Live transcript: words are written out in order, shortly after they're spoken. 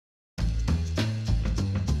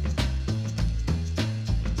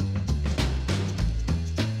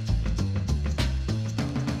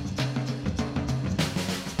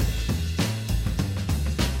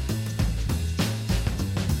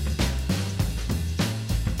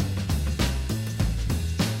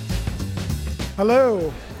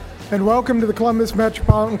Hello, and welcome to the Columbus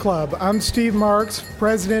Metropolitan Club. I'm Steve Marks,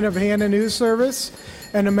 president of Hannah News Service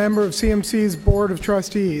and a member of CMC's Board of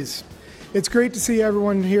Trustees. It's great to see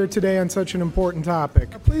everyone here today on such an important topic.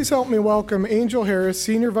 Please help me welcome Angel Harris,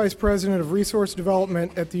 Senior Vice President of Resource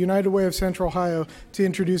Development at the United Way of Central Ohio, to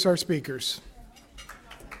introduce our speakers.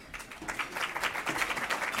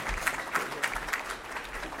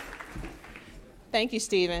 Thank you,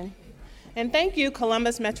 Stephen. And thank you,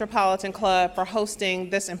 Columbus Metropolitan Club, for hosting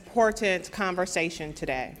this important conversation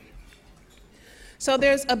today. So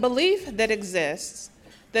there's a belief that exists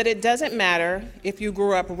that it doesn't matter if you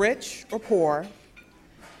grew up rich or poor,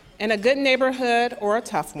 in a good neighborhood or a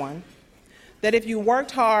tough one, that if you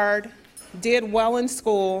worked hard, did well in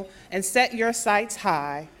school, and set your sights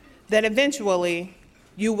high, that eventually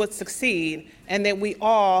you would succeed and that we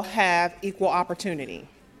all have equal opportunity.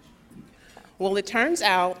 Well, it turns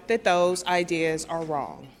out that those ideas are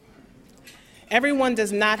wrong. Everyone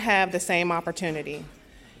does not have the same opportunity.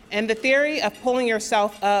 And the theory of pulling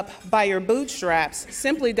yourself up by your bootstraps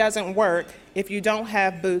simply doesn't work if you don't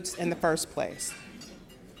have boots in the first place.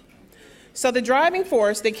 So the driving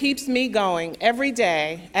force that keeps me going every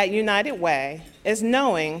day at United Way is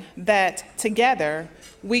knowing that together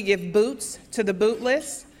we give boots to the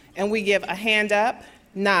bootless and we give a hand up,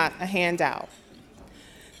 not a handout.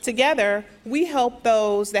 Together, we help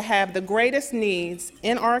those that have the greatest needs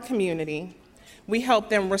in our community. We help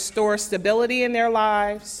them restore stability in their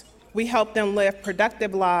lives. We help them live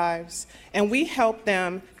productive lives. And we help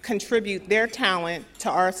them contribute their talent to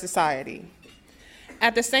our society.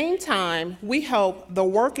 At the same time, we help the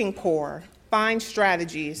working poor find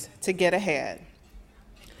strategies to get ahead.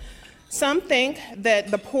 Some think that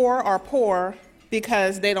the poor are poor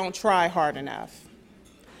because they don't try hard enough.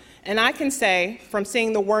 And I can say, from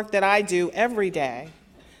seeing the work that I do every day,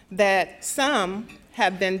 that some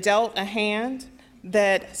have been dealt a hand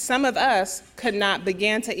that some of us could not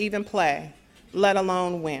begin to even play, let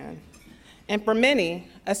alone win. And for many,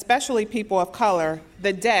 especially people of color,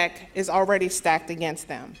 the deck is already stacked against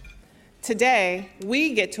them. Today,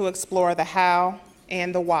 we get to explore the how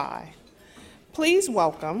and the why. Please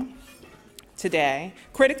welcome today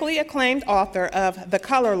critically acclaimed author of The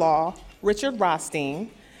Color Law, Richard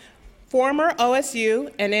Rothstein, former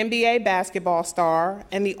OSU and NBA basketball star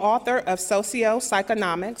and the author of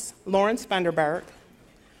Sociopsychonomics, Funderburke,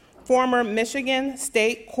 former Michigan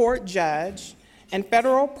State Court judge and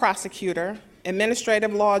federal prosecutor,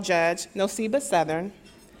 administrative law judge, Noceeba Southern,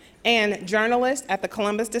 and journalist at the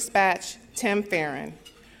Columbus Dispatch, Tim Feran.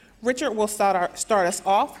 Richard will start us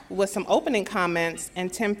off with some opening comments,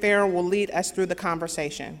 and Tim Feran will lead us through the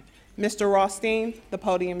conversation. Mr. Rothstein, the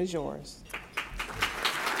podium is yours.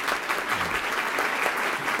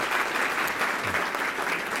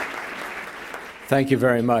 Thank you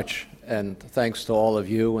very much, and thanks to all of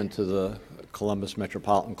you and to the Columbus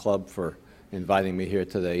Metropolitan Club for inviting me here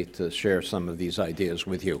today to share some of these ideas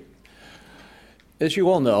with you. As you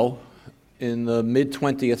all know, in the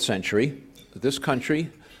mid-20th century, this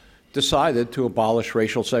country decided to abolish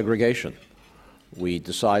racial segregation. We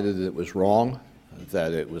decided that it was wrong,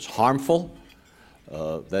 that it was harmful,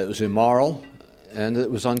 that it was immoral, and that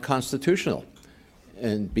it was unconstitutional.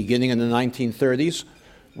 And beginning in the 1930s,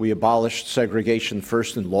 we abolished segregation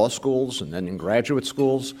first in law schools and then in graduate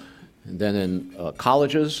schools and then in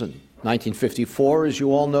colleges. In 1954, as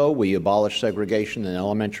you all know, we abolished segregation in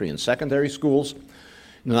elementary and secondary schools.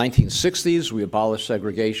 In the 1960s, we abolished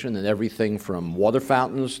segregation in everything from water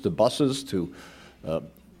fountains to buses to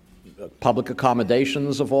public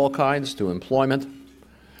accommodations of all kinds to employment.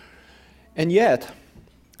 And yet,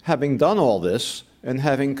 having done all this, and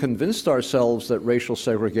having convinced ourselves that racial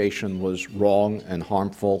segregation was wrong and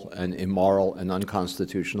harmful and immoral and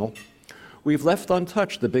unconstitutional, we've left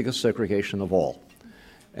untouched the biggest segregation of all.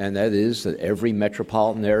 And that is that every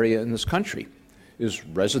metropolitan area in this country is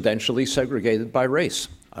residentially segregated by race.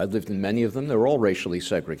 I've lived in many of them. They're all racially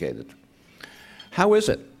segregated. How is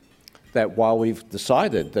it that while we've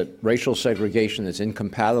decided that racial segregation is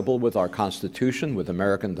incompatible with our Constitution, with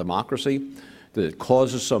American democracy, that it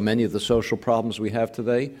causes so many of the social problems we have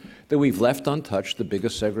today, that we've left untouched the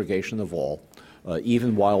biggest segregation of all,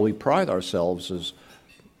 even while we pride ourselves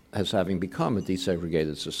as having become a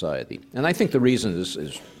desegregated society? And I think the reason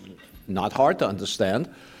is not hard to understand.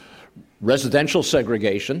 Residential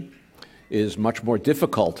segregation is much more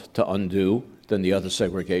difficult to undo than the other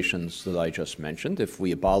segregations that I just mentioned. If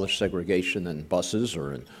we abolish segregation in buses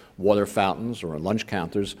or in water fountains or in lunch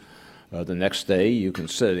counters, the next day you can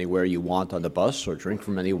sit anywhere you want on the bus or drink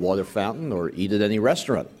from any water fountain or eat at any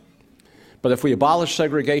restaurant. But if we abolish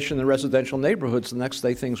segregation in residential neighborhoods, the next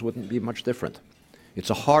day things wouldn't be much different. It's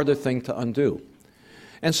a harder thing to undo.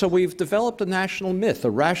 And so we've developed a national myth,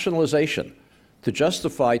 a rationalization, to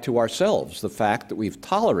justify to ourselves the fact that we've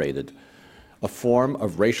tolerated a form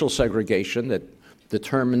of racial segregation that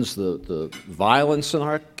determines the violence in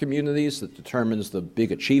our communities, that determines the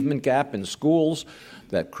big achievement gap in schools,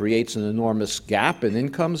 that creates an enormous gap in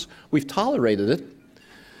incomes. We've tolerated it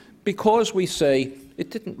because we say it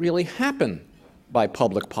didn't really happen by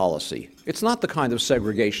public policy. It's not the kind of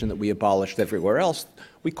segregation that we abolished everywhere else.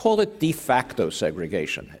 We call it de facto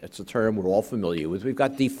segregation. It's a term we're all familiar with. We've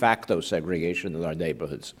got de facto segregation in our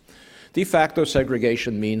neighborhoods. De facto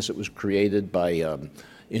segregation means it was created by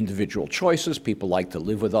individual choices. People like to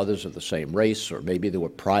live with others of the same race, or maybe there were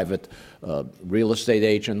private real estate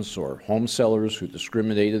agents or home sellers who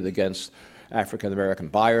discriminated against African American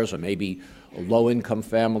buyers, or maybe low-income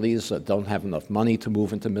families that don't have enough money to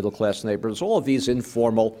move into middle-class neighborhoods. All of these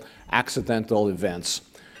informal, accidental events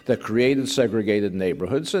that created segregated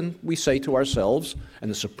neighborhoods, and we say to ourselves,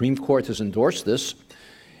 and the Supreme Court has endorsed this,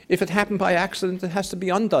 if it happened by accident, it has to be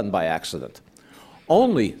undone by accident.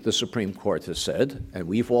 Only, the Supreme Court has said, and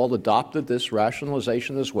we've all adopted this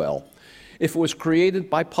rationalization as well, if it was created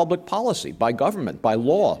by public policy, by government, by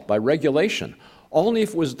law, by regulation, only if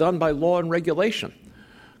it was done by law and regulation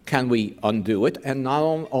can we undo it, and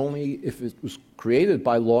not only if it was created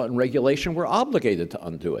by law and regulation, we're obligated to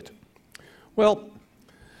undo it. Well,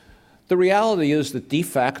 the reality is that de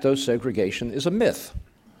facto segregation is a myth.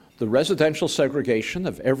 The residential segregation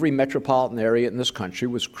of every metropolitan area in this country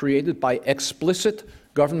was created by explicit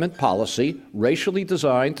government policy, racially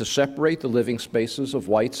designed to separate the living spaces of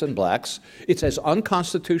whites and blacks. It's as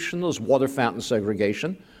unconstitutional as water fountain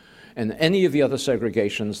segregation and any of the other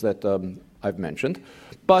segregations that I've mentioned.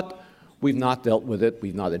 But we've not dealt with it.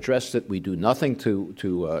 We've not addressed it. We do nothing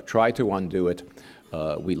to try to undo it.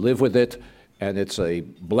 We live with it, and it's a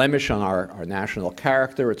blemish on our national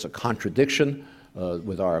character. It's a contradiction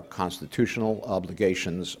with our constitutional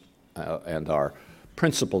obligations and our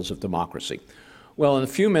principles of democracy. Well, in a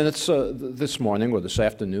few minutes this morning or this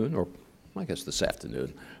afternoon, or I guess this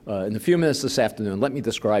afternoon, in a few minutes this afternoon, let me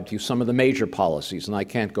describe to you some of the major policies, and I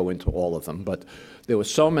can't go into all of them, but there were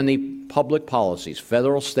so many public policies,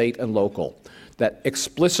 federal, state, and local, that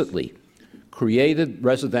explicitly created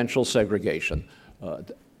residential segregation,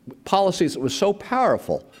 policies that were so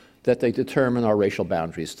powerful that they determine our racial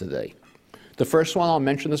boundaries today. The first one I'll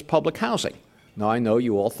mention is public housing. Now, I know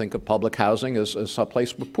you all think of public housing as a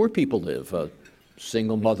place where poor people live,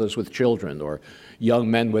 single mothers with children, or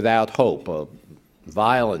young men without hope,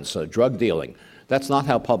 violence, drug dealing. That's not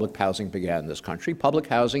how public housing began in this country. Public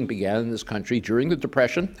housing began in this country during the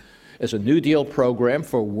Depression as a New Deal program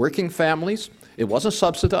for working families. It wasn't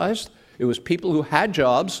subsidized. It was people who had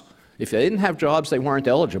jobs. If they didn't have jobs, they weren't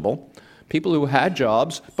eligible. People who had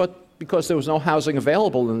jobs, but because there was no housing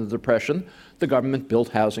available in the Depression, the government built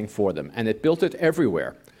housing for them, and it built it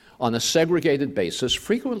everywhere on a segregated basis,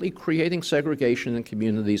 frequently creating segregation in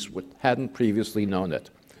communities that hadn't previously known it.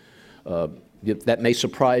 That may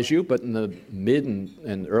surprise you, but in the mid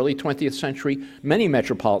and early 20th century, many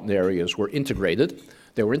metropolitan areas were integrated.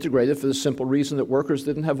 They were integrated for the simple reason that workers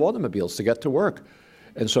didn't have automobiles to get to work.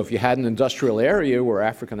 And so if you had an industrial area where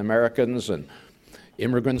African Americans and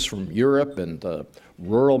immigrants from Europe and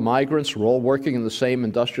rural migrants were all working in the same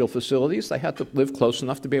industrial facilities, they had to live close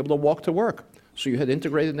enough to be able to walk to work. So you had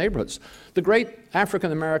integrated neighborhoods. The great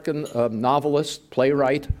African American novelist,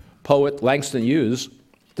 playwright, poet Langston Hughes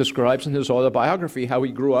describes in his autobiography how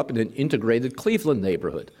he grew up in an integrated Cleveland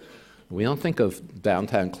neighborhood. We don't think of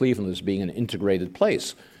downtown Cleveland as being an integrated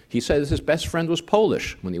place. He says his best friend was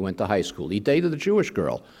Polish when he went to high school. He dated a Jewish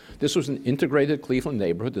girl. This was an integrated Cleveland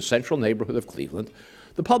neighborhood, the central neighborhood of Cleveland.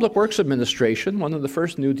 The Public Works Administration, one of the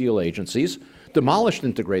first New Deal agencies, demolished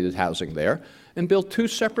integrated housing there and built two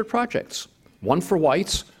separate projects, one for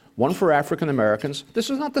whites, one for African Americans. This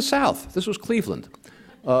was not the South. This was Cleveland,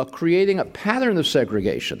 creating a pattern of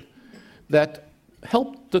segregation that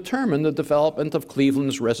helped determine the development of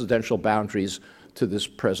Cleveland's residential boundaries to this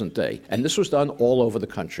present day. And this was done all over the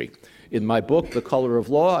country. In my book, The Color of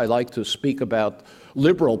Law, I like to speak about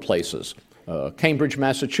liberal places, Cambridge,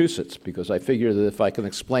 Massachusetts, because I figure that if I can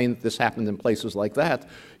explain that this happened in places like that,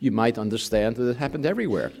 you might understand that it happened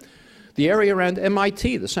everywhere. The area around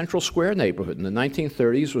MIT, the Central Square neighborhood, in the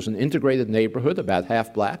 1930s was an integrated neighborhood, about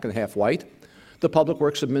half black and half white. The Public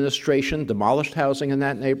Works Administration demolished housing in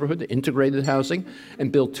that neighborhood, integrated housing,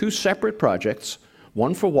 and built two separate projects,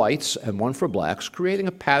 one for whites and one for blacks, creating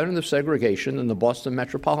a pattern of segregation in the Boston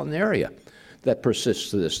metropolitan area that persists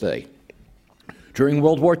to this day. During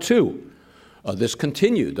World War II, this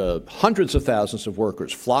continued. Hundreds of thousands of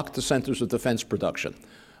workers flocked to centers of defense production.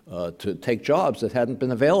 to take jobs that hadn't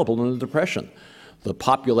been available in the Depression. The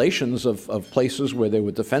populations of places where there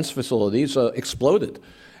were defense facilities exploded.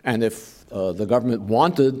 And if the government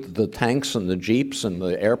wanted the tanks and the jeeps and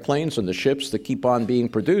the airplanes and the ships to keep on being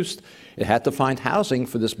produced, it had to find housing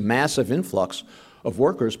for this massive influx of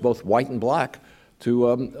workers, both white and black,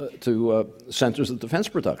 to centers of defense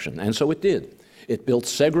production. And so it did. It built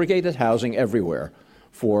segregated housing everywhere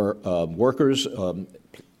for workers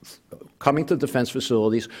coming to defense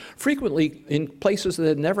facilities, frequently in places that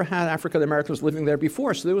had never had African Americans living there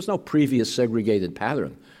before. So there was no previous segregated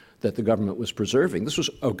pattern that the government was preserving. This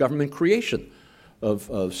was a government creation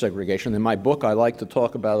of segregation. In my book, I like to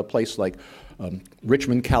talk about a place like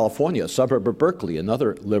Richmond, California, a suburb of Berkeley,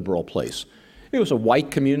 another liberal place. It was a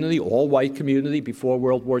white community, all white community before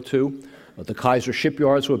World War II. The Kaiser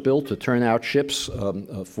shipyards were built to turn out ships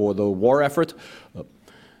for the war effort.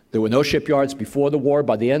 There were no shipyards before the war.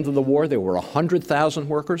 By the end of the war, there were 100,000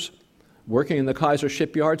 workers working in the Kaiser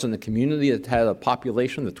shipyards, and the community that had a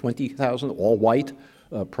population of 20,000, all white,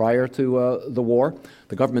 prior to the war.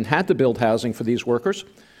 The government had to build housing for these workers.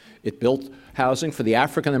 It built housing for the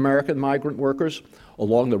African American migrant workers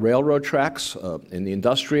along the railroad tracks, in the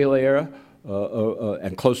industrial area,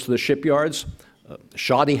 and close to the shipyards,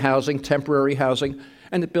 shoddy housing, temporary housing,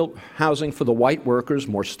 and it built housing for the white workers,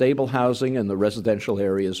 more stable housing in the residential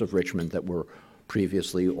areas of Richmond that were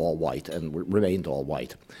previously all white and remained all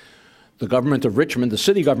white. The government of Richmond, the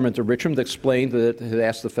city government of Richmond, explained that it had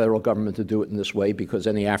asked the federal government to do it in this way because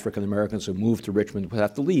any African Americans who moved to Richmond would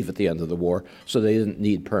have to leave at the end of the war, so they didn't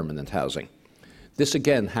need permanent housing. This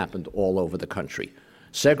again happened all over the country.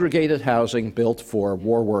 Segregated housing built for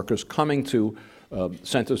war workers coming to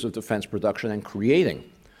centers of defense production and creating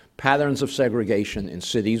patterns of segregation in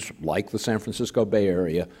cities like the San Francisco Bay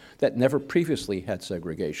Area that never previously had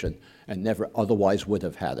segregation and never otherwise would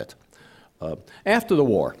have had it. After the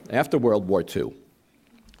war, after World War II,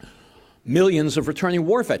 millions of returning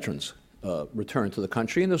war veterans returned to the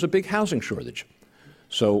country, and there was a big housing shortage.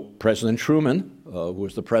 So President Truman, who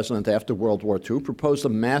was the president after World War II, proposed a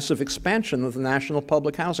massive expansion of the National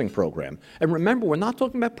Public Housing Program. And remember, we're not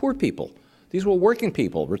talking about poor people. These were working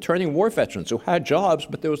people, returning war veterans who had jobs,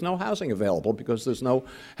 but there was no housing available because there's no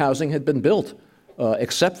housing had been built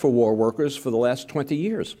except for war workers for the last 20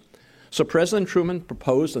 years. So President Truman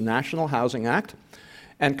proposed a National Housing Act,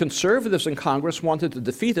 and conservatives in Congress wanted to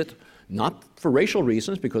defeat it, not for racial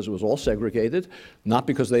reasons, because it was all segregated, not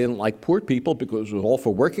because they didn't like poor people, because it was all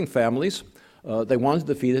for working families. They wanted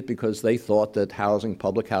to defeat it because they thought that housing,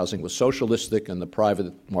 public housing, was socialistic and the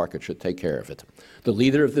private market should take care of it. The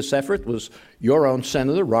leader of this effort was your own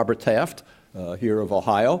Senator, Robert Taft, here of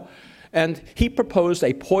Ohio, and he proposed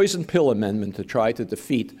a poison pill amendment to try to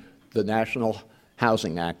defeat the National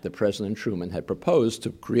Housing Act that President Truman had proposed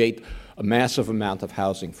to create a massive amount of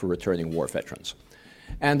housing for returning war veterans.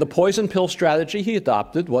 And the poison pill strategy he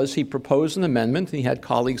adopted was he proposed an amendment, and he had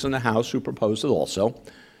colleagues in the House who proposed it also,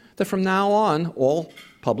 that from now on, all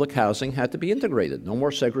public housing had to be integrated. No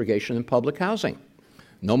more segregation in public housing.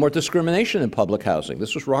 No more discrimination in public housing.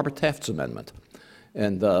 This was Robert Taft's amendment.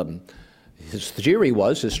 And his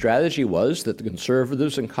strategy was that the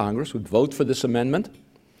conservatives in Congress would vote for this amendment.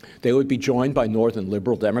 They would be joined by Northern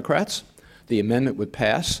liberal Democrats. The amendment would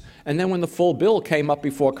pass. And then when the full bill came up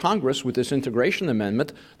before Congress with this integration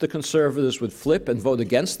amendment, the conservatives would flip and vote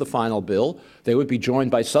against the final bill. They would be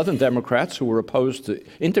joined by Southern Democrats who were opposed to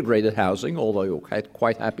integrated housing, although they were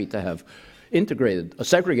quite happy to have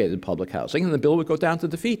segregated public housing, and the bill would go down to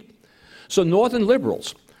defeat. So Northern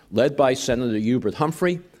liberals, led by Senator Hubert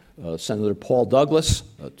Humphrey, Senator Paul Douglas,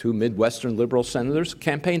 two Midwestern liberal senators,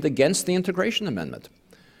 campaigned against the integration amendment.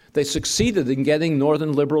 They succeeded in getting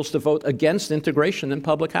Northern liberals to vote against integration in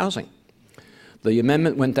public housing. The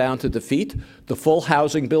amendment went down to defeat. The full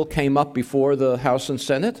housing bill came up before the House and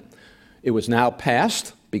Senate. It was now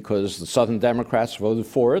passed because the Southern Democrats voted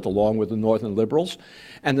for it, along with the Northern liberals.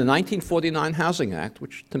 And the 1949 Housing Act,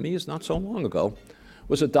 which to me is not so long ago,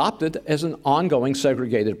 was adopted as an ongoing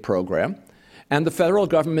segregated program. And the federal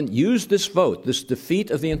government used this vote, this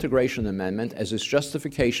defeat of the integration amendment, as its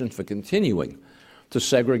justification for continuing to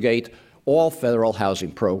segregate all federal housing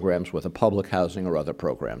programs, whether public housing or other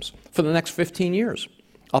programs, for the next 15 years,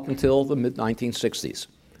 up until the mid-1960s.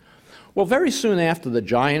 Well, very soon after the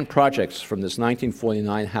giant projects from this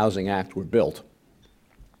 1949 Housing Act were built,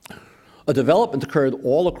 a development occurred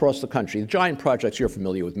all across the country. The giant projects, you're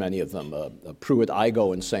familiar with many of them,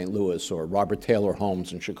 Pruitt-Igoe in St. Louis or Robert Taylor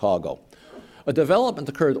Homes in Chicago. A development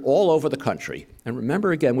occurred all over the country. And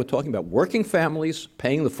remember, again, we're talking about working families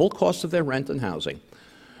paying the full cost of their rent and housing.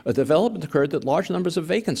 a development occurred that large numbers of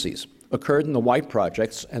vacancies occurred in the white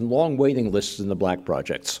projects and long waiting lists in the black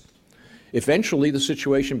projects. Eventually, the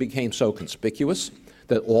situation became so conspicuous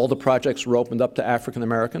that all the projects were opened up to African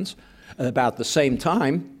Americans. At about the same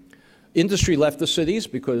time, industry left the cities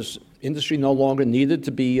because industry no longer needed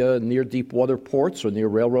to be near deep water ports or near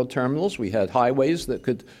railroad terminals. We had highways that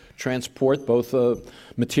could transport both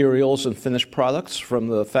materials and finished products from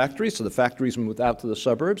the factories, so the factories moved out to the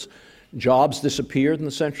suburbs. Jobs disappeared in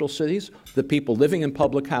the central cities. The people living in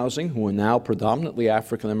public housing, who are now predominantly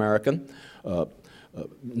African American,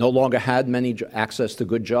 no longer had many access to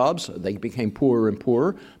good jobs. They became poorer and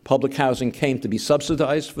poorer. Public housing came to be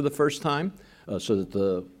subsidized for the first time, so that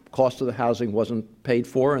the cost of the housing wasn't paid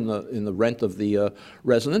for in the rent of the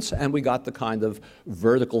residents, and we got the kind of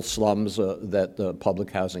vertical slums that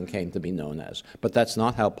public housing came to be known as. But that's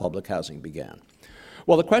not how public housing began.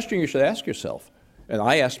 Well, the question you should ask yourself, and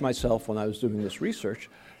I asked myself when I was doing this research,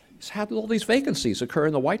 is how did all these vacancies occur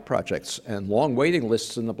in the white projects and long waiting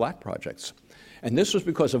lists in the black projects? And this was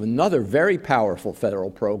because of another very powerful federal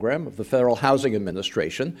program of the Federal Housing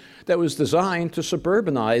Administration that was designed to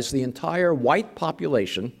suburbanize the entire white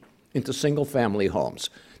population into single-family homes.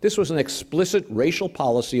 This was an explicit racial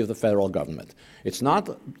policy of the federal government. It's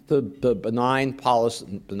not the benign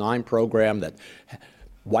program that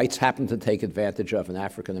whites happened to take advantage of and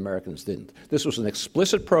African Americans didn't. This was an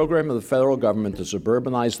explicit program of the federal government to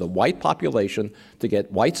suburbanize the white population, to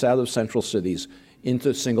get whites out of central cities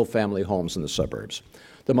into single-family homes in the suburbs.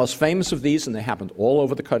 The most famous of these, and they happened all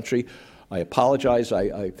over the country. I apologize,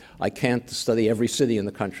 I can't study every city in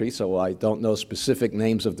the country, so I don't know specific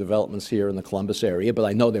names of developments here in the Columbus area, but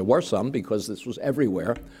I know there were some because this was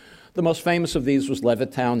everywhere. The most famous of these was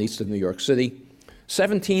Levittown, east of New York City.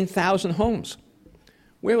 17,000 homes.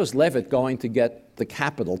 Where was Levitt going to get the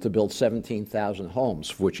capital to build 17,000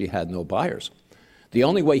 homes for which he had no buyers? The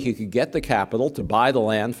only way he could get the capital to buy the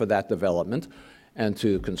land for that development and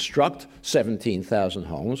to construct 17,000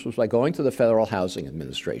 homes was by going to the Federal Housing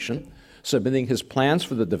Administration, submitting his plans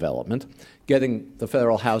for the development, getting the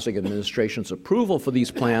Federal Housing Administration's approval for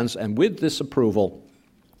these plans, and with this approval,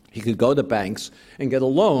 he could go to banks and get a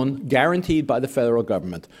loan guaranteed by the federal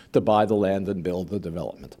government to buy the land and build the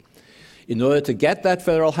development. In order to get that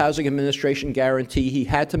Federal Housing Administration guarantee, he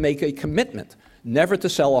had to make a commitment never to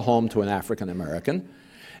sell a home to an African American,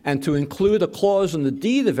 and to include a clause in the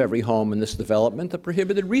deed of every home in this development that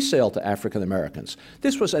prohibited resale to African Americans.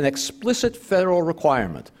 This was an explicit federal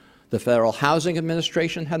requirement. The Federal Housing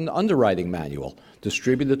Administration had an underwriting manual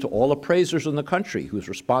distributed to all appraisers in the country whose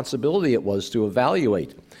responsibility it was to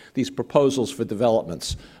evaluate these proposals for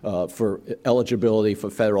developments for eligibility for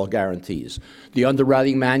federal guarantees. The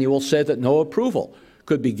underwriting manual said that no approval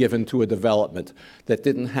could be given to a development that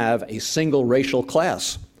didn't have a single racial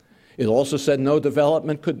class. It also said no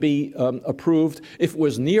development could be approved if it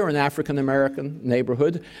was near an African-American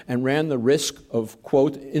neighborhood and ran the risk of,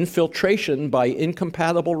 quote, infiltration by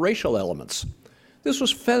incompatible racial elements. This was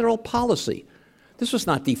federal policy. This was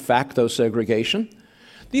not de facto segregation.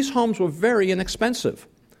 These homes were very inexpensive.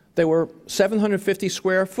 They were 750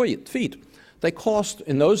 square feet. They cost,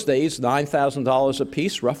 in those days, $9,000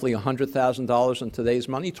 apiece, roughly $100,000 in today's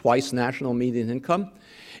money, twice national median income.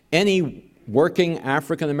 Any working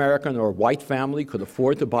African American or white family could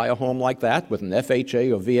afford to buy a home like that with an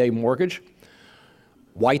FHA or VA mortgage.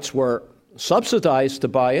 Whites were subsidized to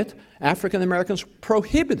buy it. African Americans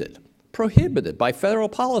prohibited by federal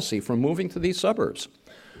policy from moving to these suburbs.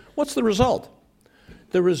 What's the result?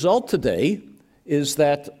 The result today is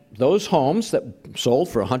that those homes that sold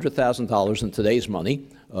for $100,000 in today's money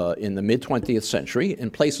in the mid-20th century in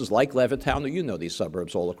places like Levittown, you know these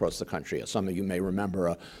suburbs all across the country. Some of you may remember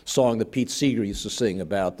a song that Pete Seeger used to sing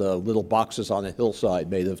about the little boxes on a hillside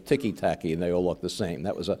made of ticky-tacky, and they all look the same.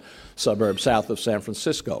 That was a suburb south of San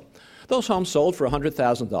Francisco. Those homes sold for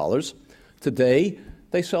 $100,000. Today,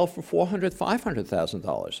 they sell for $400,000,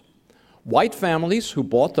 $500,000. White families who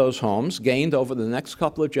bought those homes gained over the next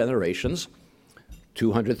couple of generations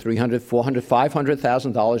 $200,000, $300,000, $400,000,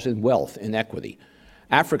 $500,000 in wealth, in equity.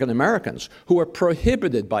 African Americans, who are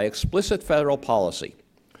prohibited by explicit federal policy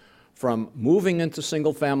from moving into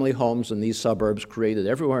single-family homes in these suburbs created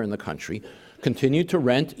everywhere in the country, continued to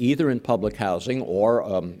rent either in public housing or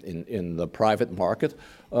in the private market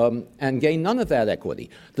and gain none of that equity.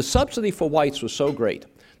 The subsidy for whites was so great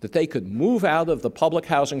that they could move out of the public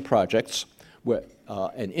housing projects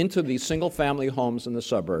and into these single-family homes in the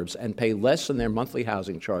suburbs and pay less in their monthly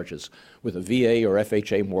housing charges with a VA or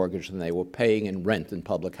FHA mortgage than they were paying in rent in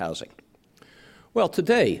public housing. Well,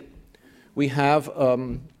 today we have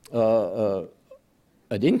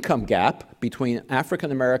an income gap between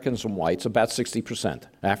African Americans and whites about 60%.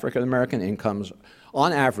 African American incomes,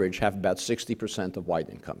 on average, have about 60% of white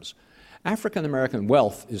incomes. African American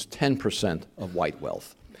wealth is 10% of white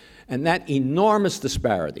wealth. And that enormous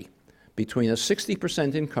disparity between a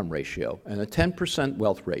 60% income ratio and a 10%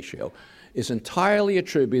 wealth ratio is entirely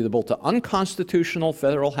attributable to unconstitutional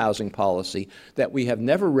federal housing policy that we have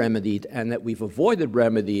never remedied and that we've avoided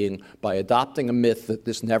remedying by adopting a myth that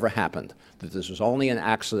this never happened, that this was only an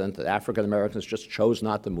accident, that African Americans just chose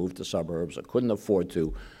not to move to suburbs or couldn't afford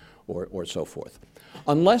to, or so forth.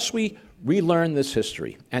 Unless we relearn this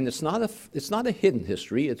history, and it's not a hidden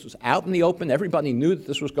history, it was out in the open, everybody knew that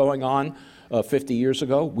this was going on 50 years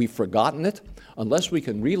ago, we've forgotten it. Unless we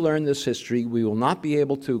can relearn this history, we will not be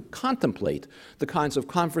able to contemplate the kinds of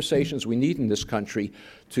conversations we need in this country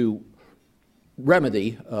to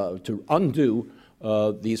remedy, to undo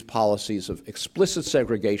these policies of explicit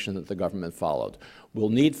segregation that the government followed. We'll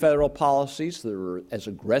need federal policies that are as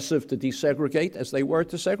aggressive to desegregate as they were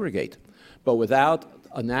to segregate. But without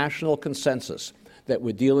a national consensus that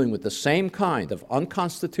we're dealing with the same kind of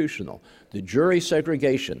unconstitutional, de jure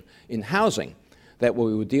segregation in housing that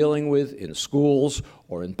we were dealing with in schools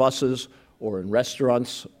or in buses or in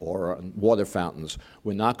restaurants or on water fountains,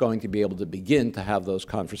 we're not going to be able to begin to have those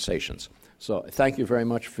conversations. So thank you very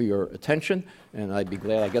much for your attention, and I'd be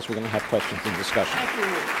glad, I guess we're going to have questions and discussion.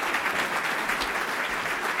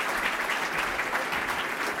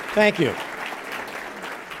 Thank you.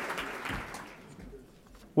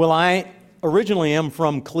 Well, I originally am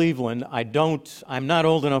from Cleveland. I'm not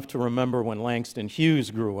old enough to remember when Langston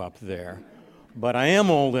Hughes grew up there, but I am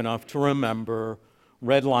old enough to remember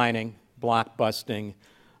redlining, blockbusting,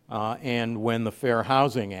 and when the Fair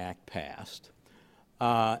Housing Act passed.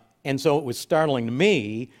 And so it was startling to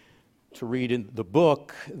me to read in the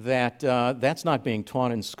book that that's not being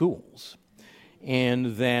taught in schools,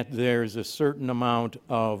 and that there's a certain amount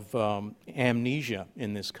of amnesia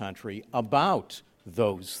in this country about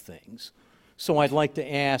those things. So I'd like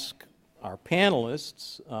to ask our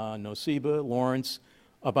panelists, Noceeba, Lawrence,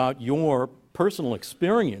 about your personal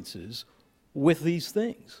experiences with these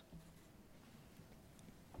things.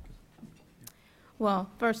 Well,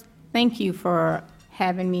 first, thank you for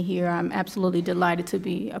having me here. I'm absolutely delighted to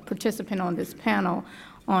be a participant on this panel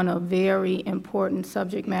on a very important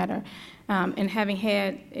subject matter. And having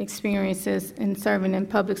had experiences in serving in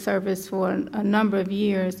public service for a number of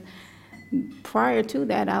years, prior to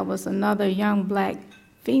that, I was another young black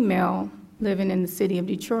female living in the city of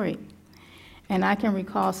Detroit. And I can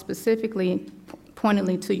recall specifically,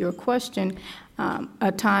 pointedly to your question,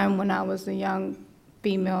 a time when I was a young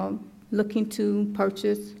female looking to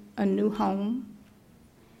purchase a new home,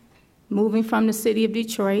 moving from the city of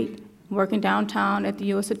Detroit, working downtown at the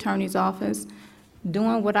U.S. Attorney's Office,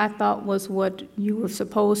 doing what I thought was what you were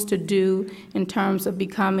supposed to do in terms of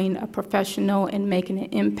becoming a professional and making an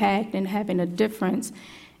impact and having a difference,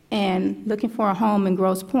 and looking for a home in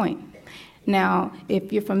Grosse Pointe. Now,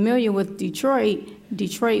 if you're familiar with Detroit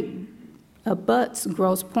abuts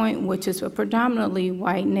Grosse Pointe, which is a predominantly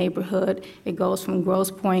white neighborhood. It goes from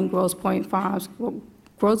Grosse Pointe Farms,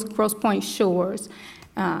 Grosse Pointe Shores.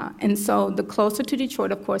 And so the closer to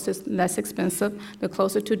Detroit, of course, is less expensive. The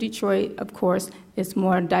closer to Detroit, of course, is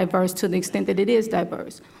more diverse to the extent that it is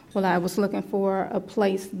diverse. Well, I was looking for a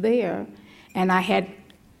place there, and I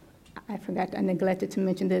neglected to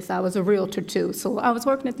mention this, I was a realtor too. So I was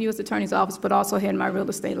working at the U.S. Attorney's Office, but also had my real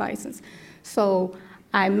estate license. So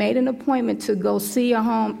I made an appointment to go see a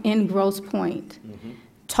home in Grosse Pointe,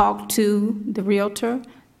 talked to the realtor,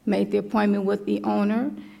 made the appointment with the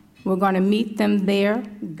owner. We're going to meet them there.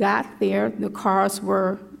 Got there. The cars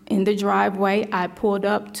were in the driveway. I pulled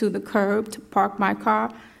up to the curb to park my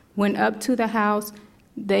car, went up to the house.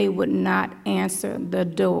 They would not answer the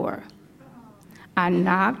door. I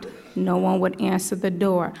knocked. No one would answer the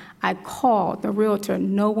door. I called the realtor.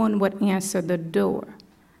 No one would answer the door.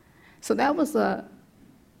 So that was a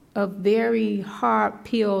very hard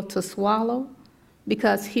pill to swallow,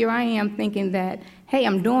 because here I am thinking that, hey,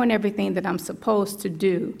 I'm doing everything that I'm supposed to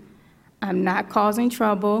do. I'm not causing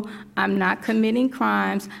trouble. I'm not committing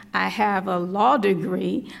crimes. I have a law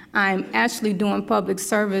degree. I'm actually doing public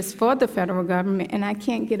service for the federal government, and I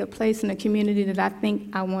can't get a place in the community that I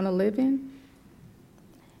think I want to live in.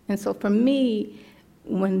 And so for me,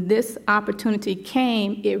 when this opportunity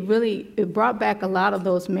came, it brought back a lot of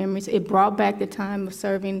those memories. It brought back the time of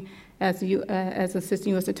serving as assistant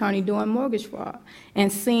U.S. attorney doing mortgage fraud,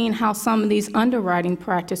 and seeing how some of these underwriting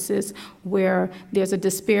practices, where there's a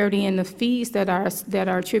disparity in the fees that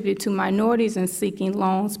are attributed to minorities in seeking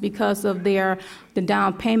loans because of the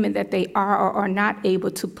down payment that they are or are not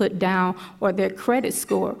able to put down, or their credit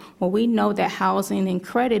score. Well, we know that housing and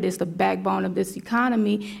credit is the backbone of this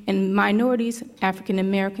economy, and minorities, African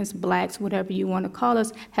Americans, blacks, whatever you want to call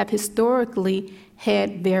us, have historically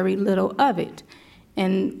had very little of it.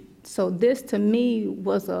 And so this, to me,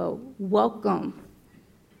 was a welcome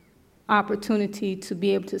opportunity to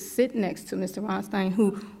be able to sit next to Mr. Rothstein,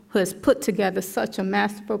 who has put together such a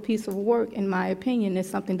masterful piece of work. In my opinion, is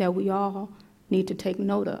something that we all need to take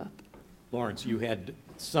note of. Lawrence, you had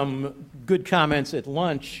some good comments at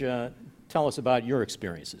lunch. Tell us about your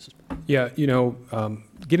experiences. Yeah,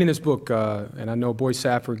 getting this book, and I know Boyce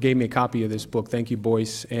Safford gave me a copy of this book. Thank you,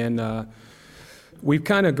 Boyce. And we've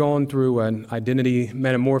kind of gone through an identity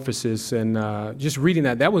metamorphosis, and just reading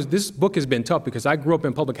this book has been tough because I grew up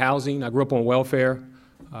in public housing. I grew up on welfare.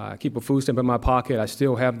 I keep a food stamp in my pocket. I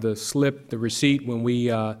still have the slip, the receipt when we,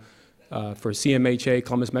 for CMHA,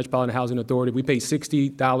 Columbus Metropolitan Housing Authority, we paid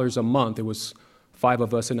 $60 a month. It was 5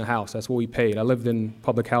 of us in the house. That's what we paid. I lived in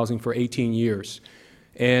public housing for 18 years.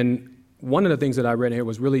 And one of the things that I read here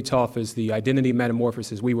was really tough is the identity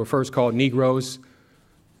metamorphosis. We were first called Negroes,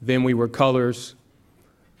 then we were colors,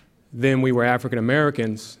 then we were African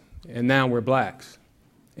Americans, and now we're blacks.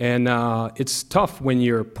 And it's tough when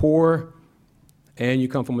you're poor and you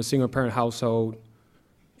come from a single parent household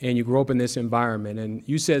and you grow up in this environment. And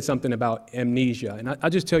you said something about amnesia. And I'll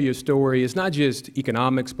just tell you a story. It's not just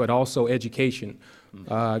economics, but also education.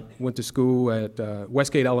 Went to school at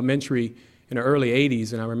Westgate Elementary in the early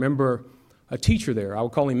 80s, and I remember a teacher there. I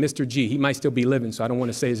would call him Mr. G. He might still be living, so I don't want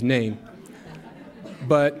to say his name.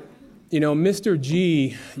 But, Mr.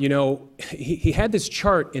 G, he had this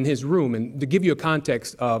chart in his room, and to give you a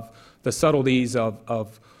context of the subtleties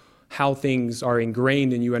of how things are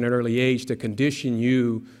ingrained in you at an early age to condition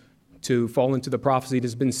you to fall into the prophecy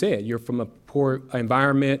that's been said. You're from a poor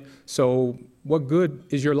environment, so what good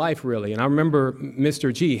is your life really? And I remember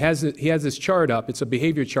Mr. G, he has this chart up. It's a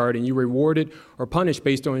behavior chart, and you rewarded or punished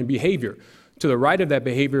based on your behavior. To the right of that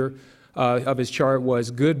behavior of his chart was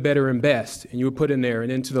good, better, and best, and you would put in there.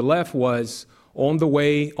 And then to the left was on the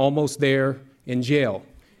way, almost there, in jail.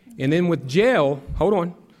 And then with jail,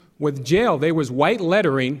 there was white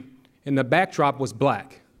lettering, and the backdrop was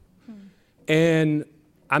black. And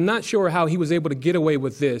I'm not sure how he was able to get away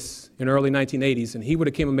with this in the early 1980s, and he would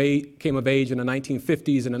have came of age in the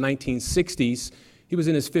 1950s and the 1960s. He was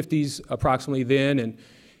in his 50s approximately then, and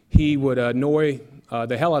he would annoy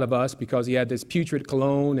the hell out of us because he had this putrid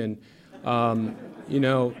cologne, and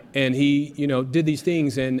and he did these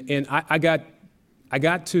things, and I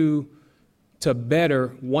got to better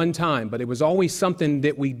one time, but it was always something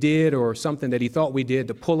that we did or something that he thought we did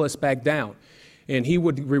to pull us back down. And he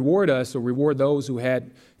would reward us or reward those who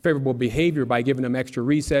had favorable behavior by giving them extra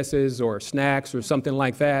recesses or snacks or something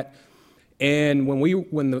like that. And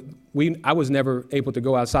I was never able to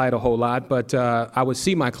go outside a whole lot, but I would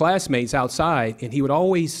see my classmates outside, and he would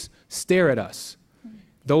always stare at us,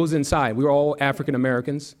 those inside. We were all African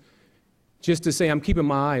Americans, just to say, I'm keeping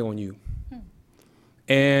my eye on you.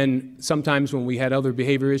 And sometimes when we had other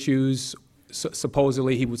behavior issues,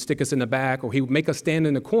 supposedly he would stick us in the back, or he would make us stand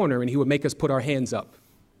in the corner, and he would make us put our hands up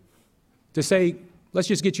to say, let's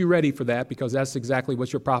just get you ready for that, because that's exactly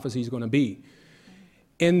what your prophecy is going to be.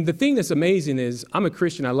 And the thing that's amazing is I'm a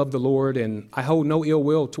Christian, I love the Lord, and I hold no ill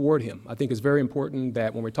will toward him. I think it's very important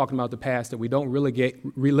that when we're talking about the past, that we don't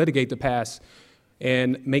relitigate the past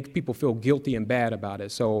and make people feel guilty and bad about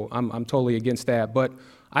it. So I'm totally against that. But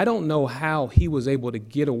I don't know how he was able to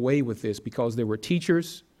get away with this, because there were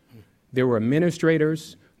teachers, there were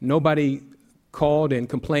administrators, nobody called and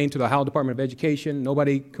complained to the Ohio Department of Education,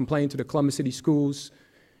 nobody complained to the Columbus City Schools.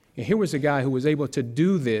 And here was a guy who was able to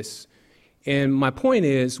do this. And my point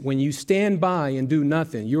is, when you stand by and do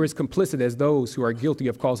nothing, you're as complicit as those who are guilty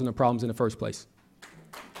of causing the problems in the first place.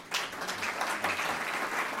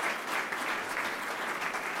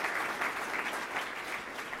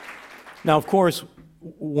 Now, of course,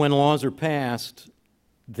 when laws are passed,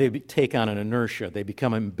 they take on an inertia. They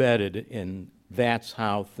become embedded, and that's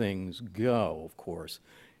how things go, of course.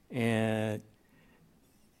 And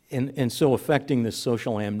so affecting this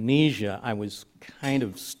social amnesia, I was kind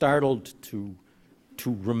of startled to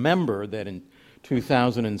remember that in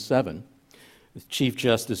 2007, Chief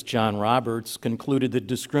Justice John Roberts concluded that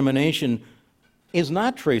discrimination is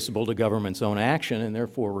not traceable to government's own action and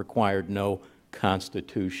therefore required no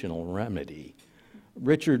constitutional remedy.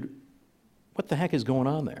 Richard, what the heck is going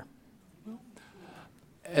on there?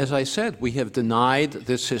 As I said, we have denied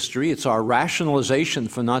this history. It's our rationalization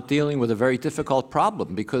for not dealing with a very difficult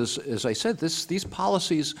problem because, as I said, these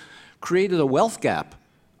policies created a wealth gap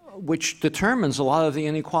which determines a lot of the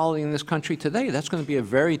inequality in this country today. That's going to be a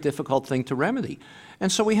very difficult thing to remedy.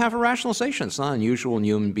 And so we have a rationalization. It's not unusual in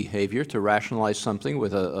human behavior to rationalize something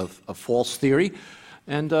with a false theory.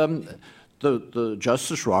 And the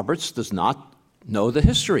Justice Roberts does not know the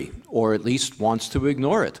history, or at least wants to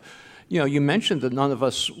ignore it. You know, you mentioned that none of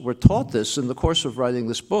us were taught this. In the course of writing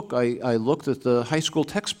this book, I looked at the high school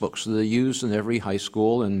textbooks that are used in every high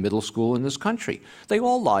school and middle school in this country. They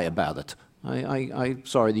all lie about it. I'm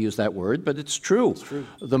sorry to use that word, but it's true. It's true.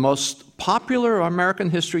 The most popular American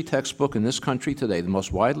history textbook in this country today, the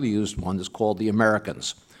most widely used one, is called The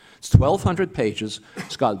Americans. It's 1,200 pages.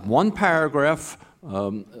 It's got one paragraph,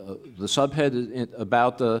 the subhead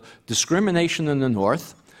about discrimination in the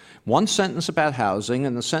North, one sentence about housing,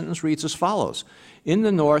 and the sentence reads as follows. In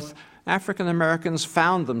the North, African Americans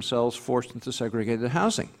found themselves forced into segregated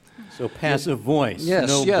housing. So passive voice, yes,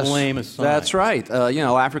 no yes, blame assigned. That's right. You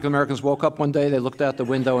know, African Americans woke up one day, they looked out the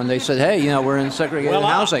window, and they said, hey, you know, we're in segregated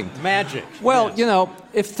housing. Magic. Well, yes. you know,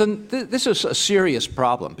 if this is a serious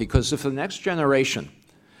problem, because if the next generation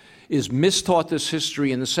is mistaught this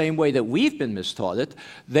history in the same way that we've been mistaught it,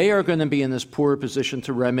 they are going to be in as poor a position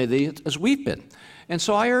to remedy it as we've been. And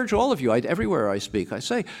so I urge all of you, everywhere I speak, I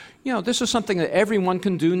say, you know, this is something that everyone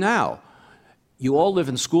can do now. You all live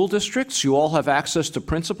in school districts. You all have access to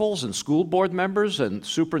principals and school board members and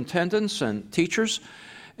superintendents and teachers.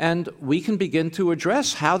 And we can begin to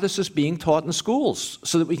address how this is being taught in schools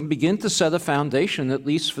so that we can begin to set a foundation, at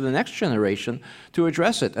least for the next generation, to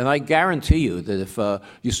address it. And I guarantee you that if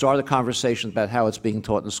you start a conversation about how it's being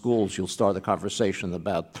taught in schools, you'll start a conversation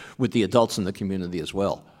with the adults in the community as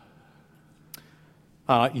well.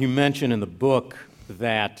 You mention in the book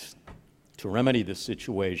that to remedy this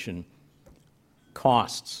situation,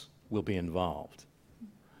 costs will be involved.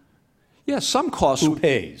 Yes, some costs. Who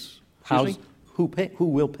pays? Who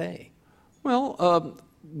will pay? Well,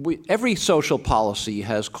 every social policy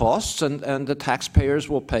has costs, and the taxpayers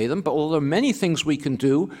will pay them. But there are many things we can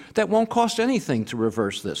do that won't cost anything to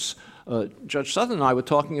reverse this. Judge Southern and I were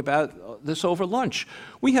talking about this over lunch.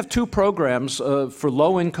 We have two programs for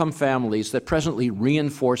low-income families that presently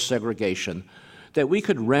reinforce segregation that we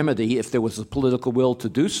could remedy if there was a political will to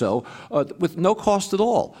do so with no cost at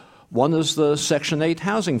all. One is the Section 8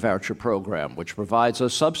 housing voucher program, which provides a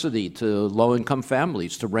subsidy to low-income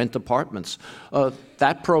families to rent apartments.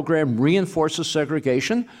 That program reinforces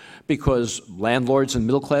segregation because landlords in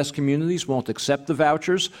middle-class communities won't accept the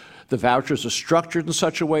vouchers. The vouchers are structured in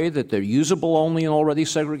such a way that they're usable only in already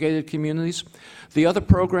segregated communities. The other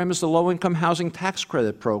program is the Low-Income Housing Tax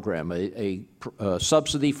Credit Program, a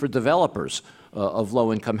subsidy for developers of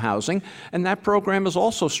low-income housing, and that program is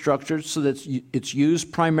also structured so that it's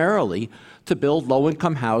used primarily to build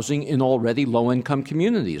low-income housing in already low-income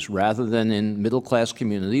communities rather than in middle-class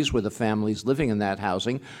communities where the families living in that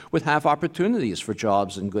housing would have opportunities for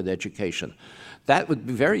jobs and good education. That would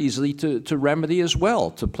be very easily to remedy as well,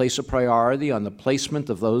 to place a priority on the placement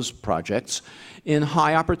of those projects in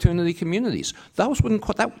high-opportunity communities.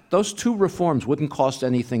 Those two reforms wouldn't cost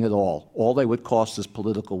anything at all. All they would cost is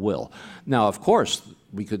political will. Now, of course,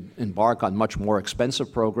 we could embark on much more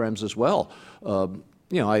expensive programs as well.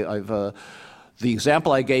 The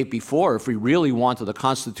example I gave before, if we really wanted a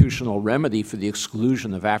constitutional remedy for the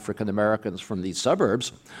exclusion of African Americans from these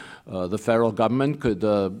suburbs, the federal government could,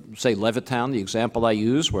 say Levittown, the example I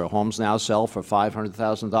use, where homes now sell for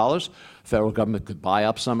 $500,000. Federal government could buy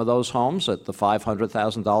up some of those homes at the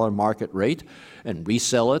 $500,000 market rate and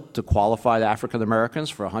resell it to qualified African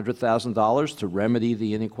Americans for $100,000 to remedy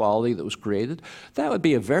the inequality that was created. That would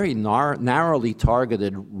be a very narrowly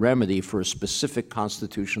targeted remedy for a specific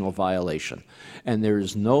constitutional violation. And there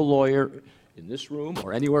is no lawyer in this room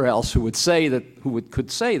or anywhere else who could say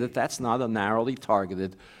that that's not a narrowly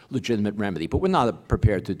targeted legitimate remedy. But we're not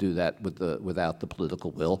prepared to do that without the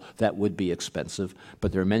political will. That would be expensive,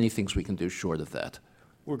 but there are many things we can do short of that.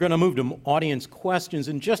 We're going to move to audience questions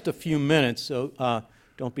in just a few minutes, so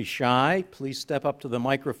don't be shy. Please step up to the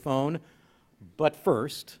microphone. But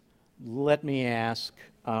first, let me ask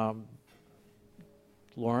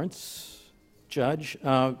Lawrence, Judge,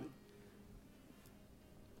 do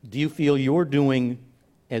you feel you're doing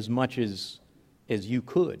as much as you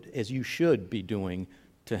could, as you should be doing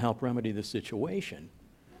to help remedy the situation?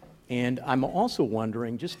 And I'm also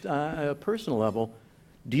wondering, just at a personal level,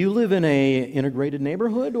 do you live in an integrated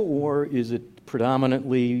neighborhood, or is it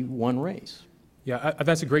predominantly one race? Yeah,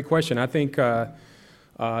 that's a great question. I think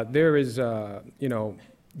there is,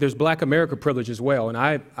 there's Black America privilege as well, and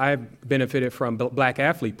I've benefited from Black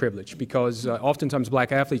athlete privilege because oftentimes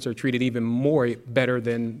Black athletes are treated even more better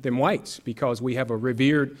than whites because we have a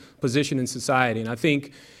revered position in society. And I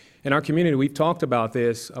think in our community we've talked about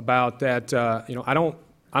this, about that,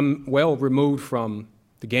 I'm well removed from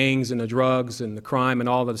the gangs and the drugs and the crime and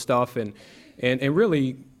all of the stuff, and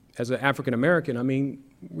really, as an African American, I mean,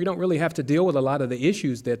 we don't really have to deal with a lot of the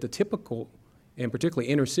issues that the typical, and particularly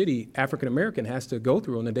inner city African American, has to go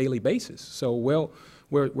through on a daily basis. So,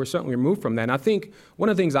 we're certainly removed from that. And I think one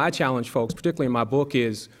of the things I challenge folks, particularly in my book,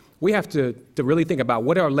 is we have to really think about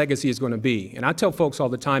what our legacy is going to be. And I tell folks all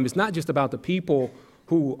the time, it's not just about the people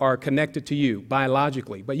who are connected to you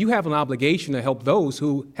biologically, but you have an obligation to help those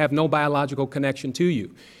who have no biological connection to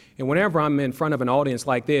you. And whenever I'm in front of an audience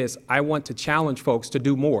like this, I want to challenge folks to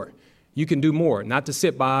do more. You can do more, not to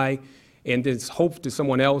sit by and just hope that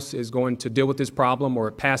someone else is going to deal with this problem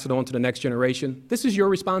or pass it on to the next generation. This is your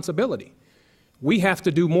responsibility. We have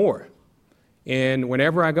to do more. And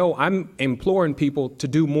whenever I go, I'm imploring people to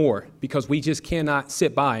do more because we just cannot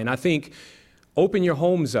sit by. And I think open your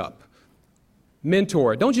homes up.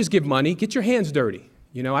 Mentor. Don't just give money. Get your hands dirty.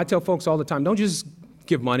 I tell folks all the time, don't just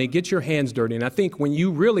give money. Get your hands dirty. And I think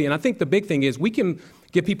and I think the big thing is we can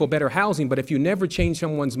give people better housing, but if you never change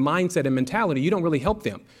someone's mindset and mentality, you don't really help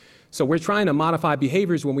them. So we're trying to modify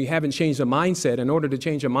behaviors when we haven't changed a mindset. In order to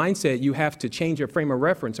change a mindset, you have to change your frame of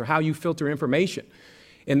reference or how you filter information.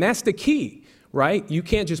 And that's the key, right? You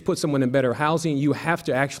can't just put someone in better housing. You have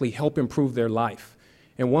to actually help improve their life.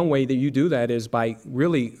 And one way that you do that is by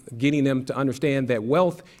really getting them to understand that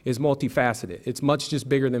wealth is multifaceted. It's much just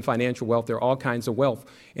bigger than financial wealth. There are all kinds of wealth,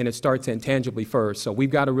 and it starts intangibly first. So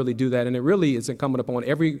we've got to really do that, and it really is incumbent upon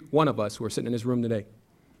every one of us who are sitting in this room today.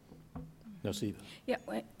 Noceeba. Yeah.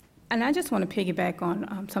 And I just want to piggyback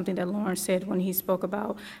on something that Lawrence said when he spoke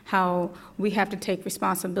about how we have to take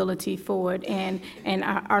responsibility for it and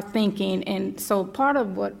our thinking. And so part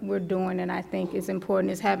of what we're doing, and I think is important,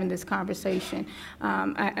 is having this conversation.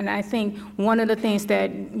 And I think one of the things that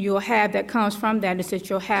you'll have that comes from that is that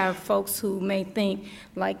you'll have folks who may think,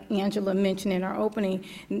 like Angela mentioned in our opening,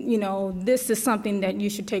 this is something that you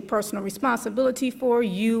should take personal responsibility for.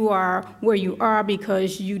 You are where you are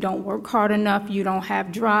because you don't work hard enough, you don't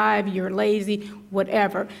have drive, you're lazy,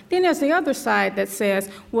 whatever. Then there's the other side that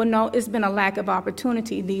says, well, no, it's been a lack of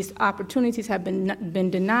opportunity. These opportunities have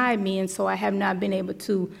been denied me, and so I have not been able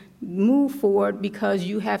to move forward because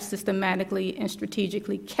you have systematically and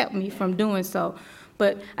strategically kept me from doing so.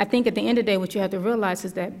 But I think at the end of the day, what you have to realize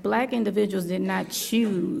is that Black individuals did not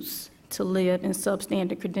choose to live in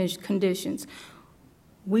substandard conditions.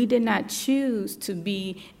 We did not choose to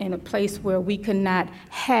be in a place where we could not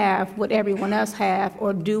have what everyone else have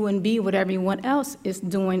or do and be what everyone else is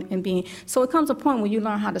doing and being. So it comes a point where you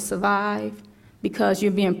learn how to survive because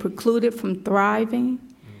you're being precluded from thriving.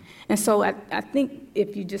 And so I think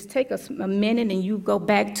if you just take a minute and you go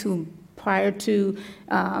back to prior to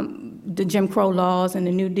the Jim Crow laws and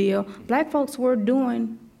the New Deal, Black folks were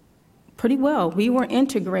doing pretty well. We were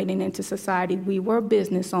integrating into society. We were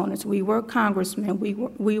business owners. We were congressmen.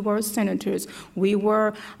 We were senators. We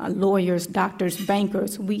were lawyers, doctors,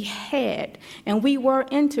 bankers. We were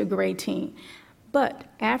integrating. But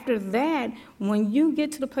after that, when you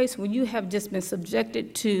get to the place where you have just been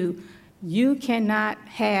subjected to, you cannot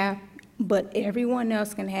have, but everyone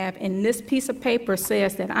else can have, and this piece of paper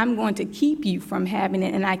says that I'm going to keep you from having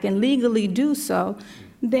it, and I can legally do so,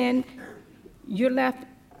 then you're left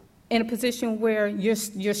in a position where you're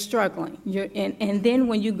struggling. And then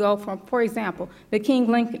when you go from, for example, the King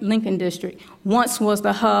Lincoln District once was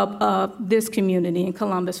the hub of this community in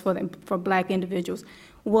Columbus for Black individuals.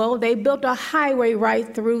 Well, they built a highway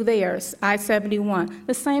right through there, I-71.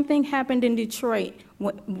 The same thing happened in Detroit.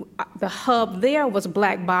 The hub there was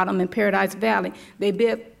Black Bottom and Paradise Valley. They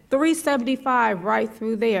built 375 right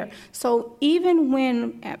through there. So even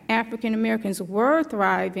when African Americans were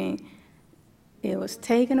thriving, it was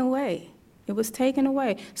taken away. It was taken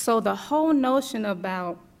away. So the whole notion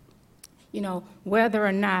about, whether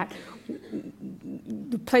or not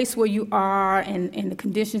the place where you are and the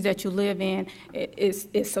conditions that you live in is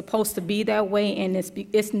supposed to be that way, and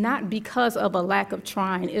it's not because of a lack of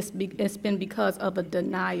trying. It's been because of a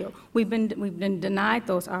denial. We've been denied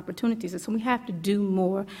those opportunities, and so we have to do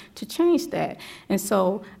more to change that. And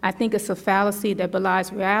so I think it's a fallacy that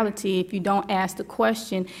belies reality if you don't ask the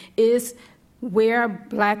question: is where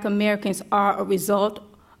Black Americans are a result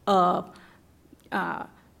of,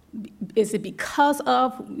 is it because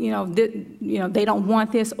of, they don't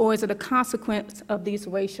want this, or is it a consequence of these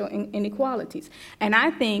racial inequalities? And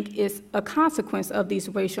I think it's a consequence of these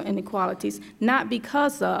racial inequalities, not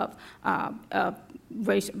because of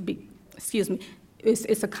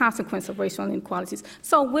it's a consequence of racial inequalities.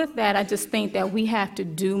 So with that, I just think that we have to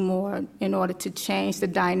do more in order to change the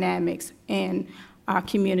dynamics in our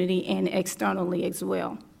community and externally as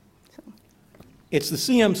well. It's the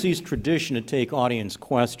CMC's tradition to take audience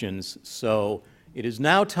questions, so it is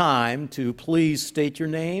now time to please state your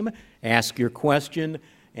name, ask your question,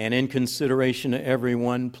 and in consideration of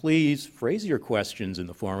everyone, please phrase your questions in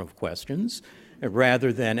the form of questions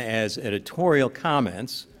rather than as editorial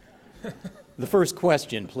comments. The first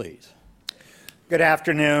question, please. Good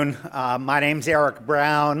afternoon. My name's Eric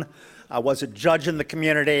Brown. I was a judge in the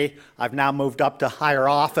community. I've now moved up to higher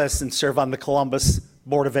office and serve on the Columbus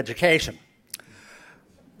Board of Education.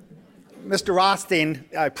 Mr. Rothstein,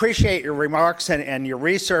 I appreciate your remarks and your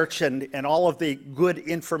research and all of the good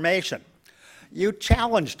information. You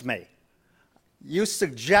challenged me. You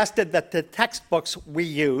suggested that the textbooks we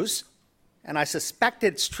use, and I suspect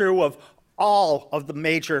it's true of all of the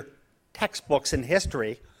major textbooks in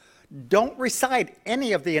history, don't recite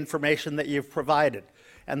any of the information that you've provided,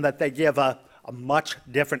 and that they give a much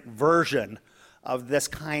different version of this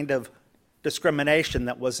kind of discrimination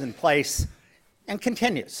that was in place and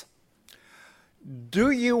continues.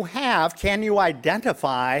 Can you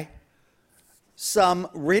identify some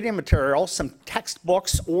reading material, some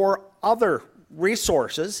textbooks, or other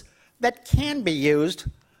resources that can be used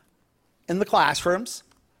in the classrooms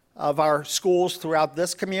of our schools throughout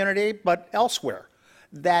this community, but elsewhere,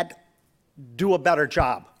 that do a better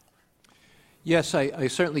job? Yes, I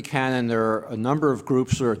certainly can, and there are a number of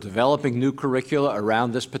groups that are developing new curricula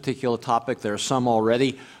around this particular topic. There are some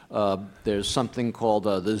already. There's something called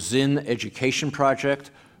the Zinn Education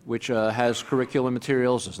Project, which has curriculum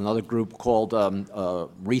materials. There's another group called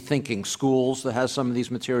Rethinking Schools that has some of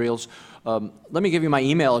these materials. Let me give you my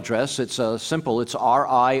email address. It's simple. It's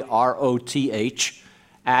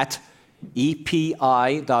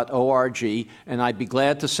riroth@epi.org, and I'd be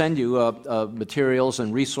glad to send you materials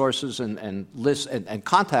and resources and lists and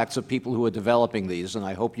contacts of people who are developing these, and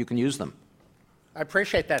I hope you can use them. I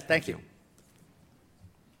appreciate that. Thank you.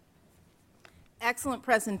 Excellent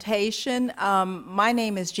presentation. My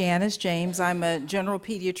name is Janice James. I'm a general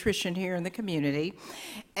pediatrician here in the community.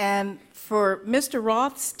 And for Mr.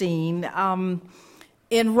 Rothstein,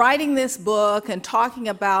 in writing this book and talking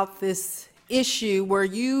about this issue where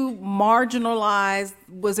you marginalized,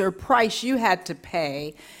 was there a price you had to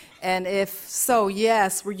pay? And if so,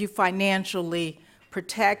 yes, were you financially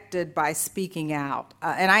protected by speaking out?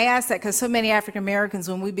 And I ask that because so many African Americans,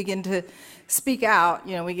 when we begin to speak out,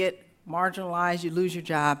 we get marginalized, you lose your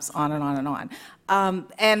jobs, on and on and on.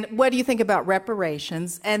 And what do you think about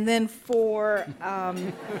reparations? And then for, had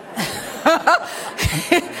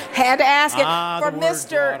to ask it, for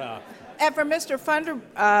Mr.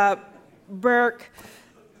 Funderburke,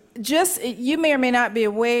 you may or may not be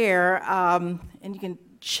aware, and you can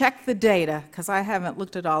check the data, because I haven't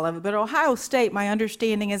looked at all of it, but Ohio State, my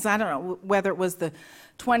understanding is, I don't know whether it was the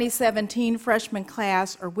 2017 freshman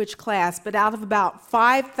class or which class, but out of about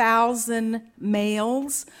 5,000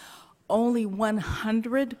 males, only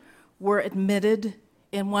 100 were admitted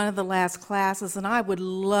in one of the last classes. And I would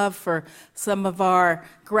love for some of our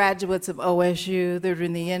graduates of OSU that are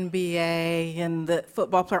in the NBA and the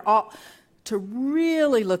football player, all to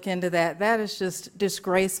really look into that. That is just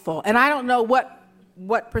disgraceful. And I don't know what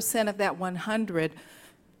percent of that 100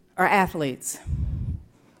 are athletes.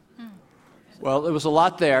 Well, there was a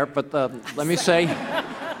lot there, but let me say,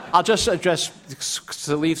 I'll just address,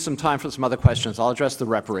 to leave some time for some other questions, I'll address the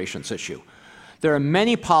reparations issue. There are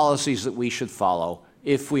many policies that we should follow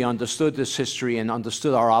if we understood this history and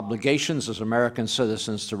understood our obligations as American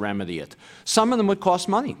citizens to remedy it. Some of them would cost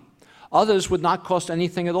money. Others would not cost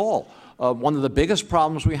anything at all. One of the biggest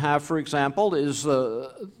problems we have, for example, is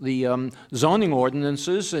the zoning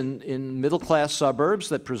ordinances in middle-class suburbs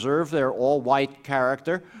that preserve their all-white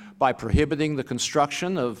character by prohibiting the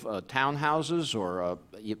construction of townhouses or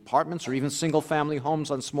apartments or even single-family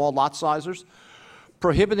homes on small lot sizes.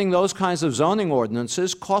 Prohibiting those kinds of zoning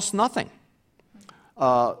ordinances costs nothing.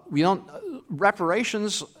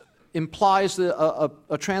 Reparations implies a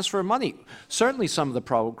transfer of money. Certainly some of the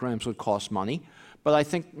programs would cost money, but I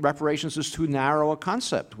think reparations is too narrow a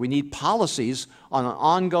concept. We need policies on an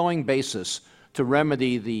ongoing basis to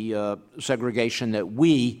remedy the segregation that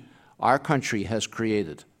our country has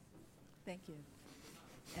created. Thank you.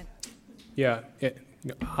 Yeah,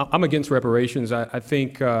 I'm against reparations. I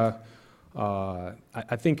think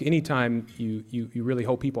anytime you really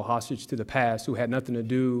hold people hostage to the past who had nothing to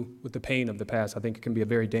do with the pain of the past, I think it can be a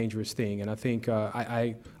very dangerous thing. And I think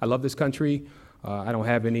I love this country. I don't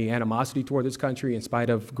have any animosity toward this country in spite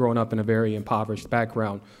of growing up in a very impoverished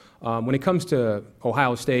background. When it comes to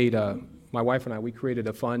Ohio State, my wife and I, we created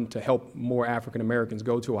a fund to help more African Americans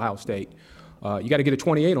go to Ohio State. You got to get a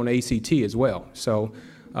 28 on ACT as well. So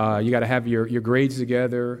you got to have your grades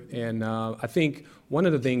together. And I think one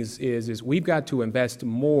of the things is we've got to invest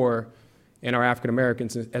more in our African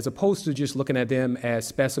Americans as opposed to just looking at them as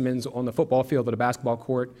specimens on the football field or the basketball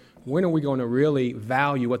court. When are we going to really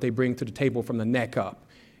value what they bring to the table from the neck up?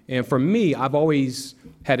 And for me, I've always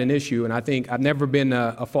had an issue, and I think I've never been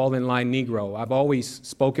a fall-in-line Negro. I've always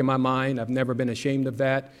spoken my mind. I've never been ashamed of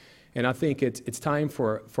that. And I think it's time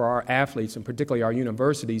for our athletes, and particularly our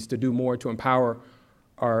universities, to do more to empower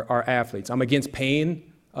our athletes. I'm against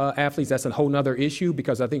paying athletes. That's a whole other issue,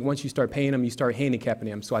 because I think once you start paying them, you start handicapping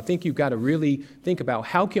them. So I think you've got to really think about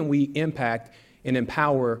how can we impact and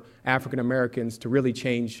empower African Americans to really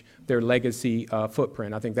change their legacy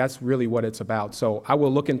footprint. I think that's really what it's about. So I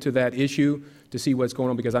will look into that issue to see what's going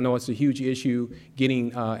on, because I know it's a huge issue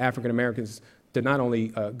getting African Americans to not only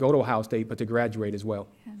go to Ohio State, but to graduate as well.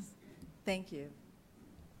 Yes. Thank you.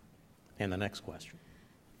 And the next question.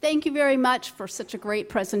 Thank you very much for such a great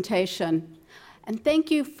presentation. And thank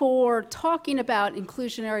you for talking about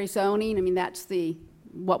inclusionary zoning. I mean, that's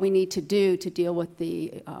what we need to do to deal with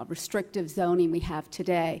the restrictive zoning we have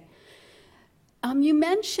today. You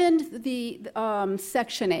mentioned the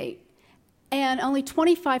Section 8, and only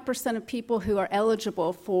 25% of people who are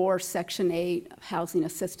eligible for Section 8 housing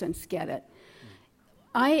assistance get it.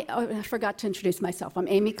 I forgot to introduce myself. I'm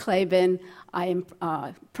Amy Claiborne. I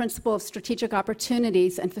am Principal of Strategic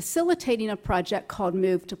Opportunities and facilitating a project called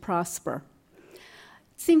Move to Prosper. It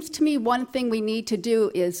seems to me one thing we need to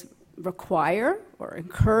do is require or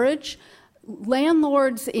encourage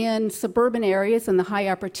landlords in suburban areas and the high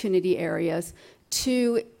opportunity areas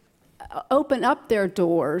to open up their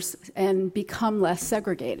doors and become less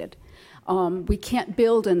segregated. We can't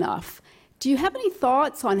build enough. Do you have any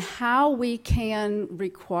thoughts on how we can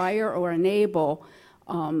require or enable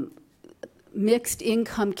mixed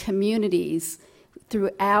income communities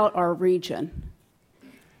throughout our region?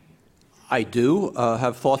 I do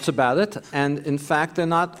have thoughts about it, and in fact, they're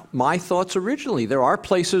not my thoughts originally. There are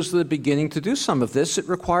places that are beginning to do some of this. It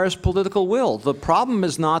requires political will. The problem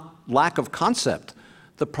is not lack of concept.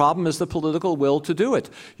 The problem is the political will to do it.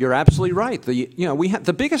 You're absolutely right. We have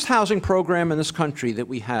the biggest housing program in this country that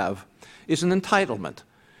we have is an entitlement.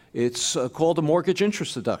 It's called a mortgage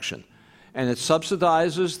interest deduction, and it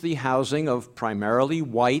subsidizes the housing of primarily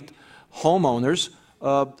white homeowners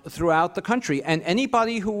throughout the country, and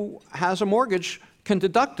anybody who has a mortgage can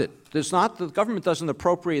deduct it. The government doesn't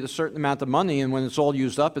appropriate a certain amount of money, and when it's all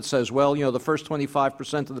used up, it says, well, the first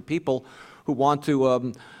 25% of the people who want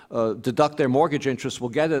to deduct their mortgage interest will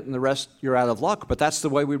get it, and the rest, you're out of luck. But that's the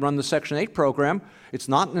way we run the Section 8 program. It's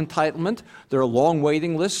not an entitlement. There are long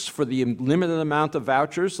waiting lists for the limited amount of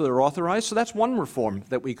vouchers that are authorized, so that's one reform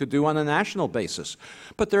that we could do on a national basis.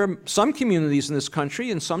 But there are some communities in this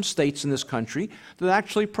country and some states in this country that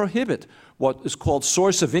actually prohibit what is called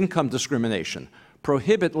source of income discrimination,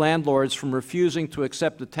 prohibit landlords from refusing to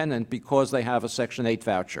accept a tenant because they have a Section 8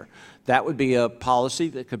 voucher. That would be a policy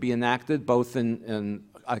that could be enacted both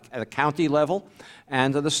at a county level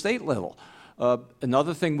and at a state level.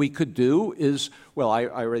 Another thing we could do is, well, I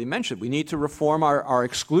already mentioned, we need to reform our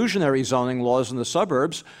exclusionary zoning laws in the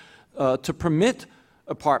suburbs to permit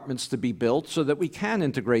apartments to be built so that we can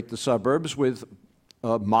integrate the suburbs with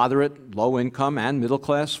moderate, low-income, and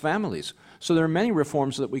middle-class families. So there are many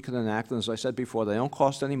reforms that we could enact, and as I said before, they don't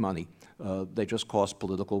cost any money. They just cost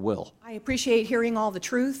political will. I appreciate hearing all the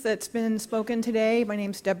truth that's been spoken today. My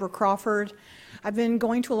name's Deborah Crawford. I've been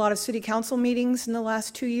going to a lot of city council meetings in the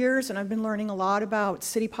last 2 years, and I've been learning a lot about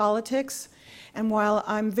city politics. And while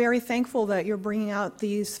I'm very thankful that you're bringing out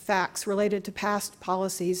these facts related to past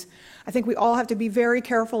policies, I think we all have to be very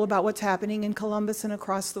careful about what's happening in Columbus and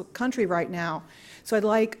across the country right now. So I'd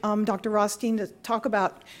like Dr. Rothstein to talk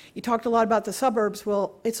about, you talked a lot about the suburbs.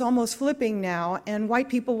 Well, it's almost flipping now, and white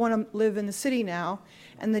people want to live in the city now,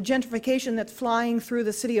 and the gentrification that's flying through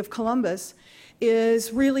the city of Columbus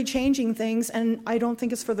is really changing things, and I don't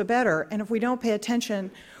think it's for the better. And if we don't pay attention,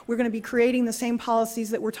 we're going to be creating the same policies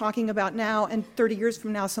that we're talking about now, and 30 years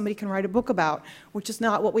from now somebody can write a book about, which is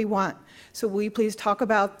not what we want. So will you please talk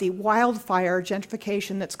about the wildfire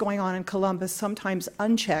gentrification that's going on in Columbus, sometimes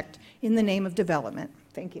unchecked, in the name of development?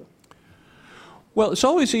 Thank you. Well, it's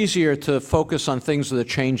always easier to focus on things that are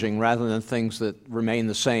changing rather than things that remain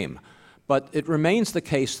the same. But it remains the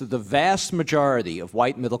case that the vast majority of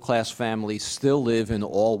white middle-class families still live in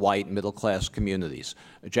all-white middle-class communities.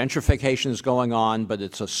 Gentrification is going on, but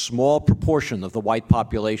it's a small proportion of the white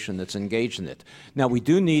population that's engaged in it. Now, we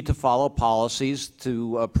do need to follow policies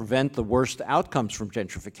to prevent the worst outcomes from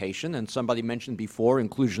gentrification, and somebody mentioned before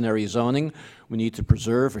inclusionary zoning. We need to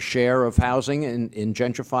preserve a share of housing in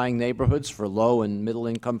gentrifying neighborhoods for low and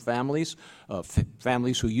middle-income families,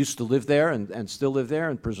 families who used to live there and still live there,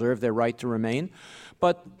 and preserve their right to remain.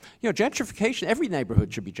 But, gentrification, every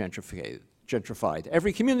neighborhood should be gentrified.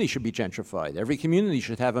 Every community should be gentrified. Every community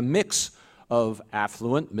should have a mix of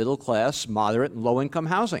affluent, middle-class, moderate, and low-income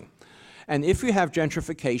housing. And if you have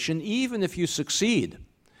gentrification, even if you succeed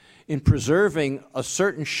in preserving a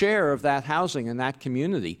certain share of that housing in that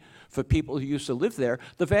community for people who used to live there,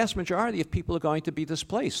 the vast majority of people are going to be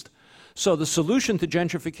displaced. So the solution to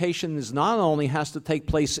gentrification is not only has to take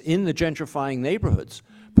place in the gentrifying neighborhoods,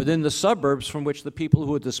 but in the suburbs from which the people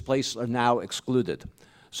who are displaced are now excluded.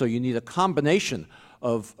 So you need a combination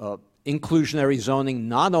of inclusionary zoning,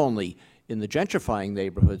 not only in the gentrifying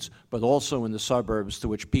neighborhoods, but also in the suburbs to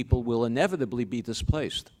which people will inevitably be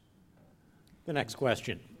displaced. The next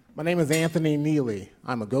question. My name is Anthony Neely.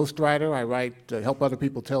 I'm a ghostwriter. I write to help other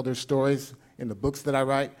people tell their stories in the books that I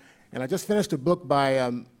write. And I just finished a book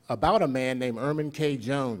by about a man named Erman K.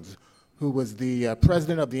 Jones, who was the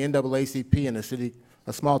president of the NAACP in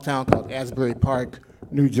a small town called Asbury Park,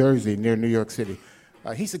 New Jersey, near New York City.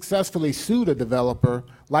 He successfully sued a developer,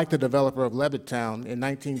 like the developer of Levittown, in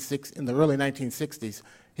the early 1960s.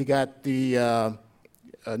 He got the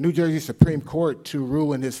New Jersey Supreme Court to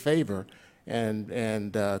rule in his favor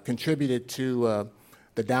and contributed to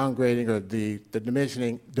the downgrading or the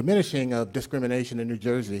diminishing of discrimination in New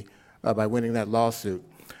Jersey by winning that lawsuit.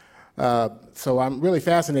 So I'm really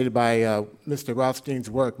fascinated by Mr. Rothstein's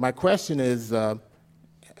work. My question is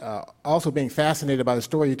also being fascinated by the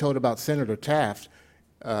story you told about Senator Taft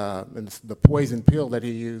and the poison pill that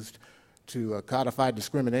he used to codify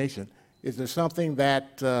discrimination. Is there something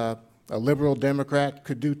that a liberal Democrat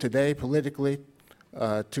could do today politically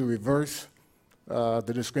to reverse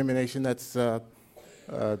the discrimination that's, that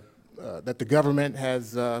the government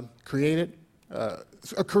has created?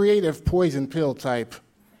 A creative poison pill type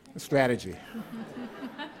strategy.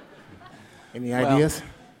 Any ideas?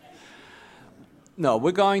 No,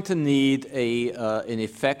 we're going to need an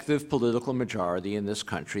effective political majority in this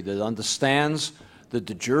country that understands the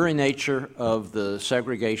de jure nature of the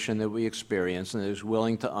segregation that we experience and is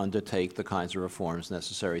willing to undertake the kinds of reforms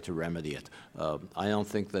necessary to remedy it. I don't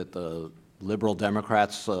think that the liberal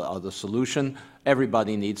Democrats are the solution.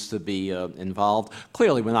 Everybody needs to be involved.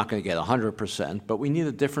 Clearly, we're not going to get 100%, but we need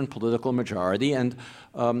a different political majority, and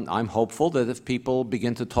I'm hopeful that if people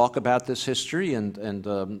begin to talk about this history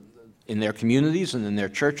and in their communities and in their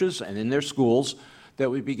churches and in their schools, that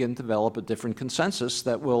we begin to develop a different consensus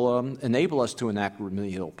that will enable us to enact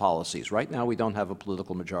remedial policies. Right now, we don't have a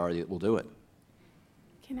political majority that will do it.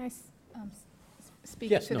 Can I speak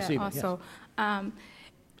yes, to that Noceeba, also? Yes.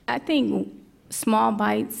 I think small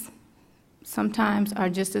bites sometimes are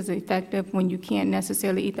just as effective when you can't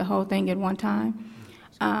necessarily eat the whole thing at one time.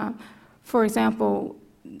 For example,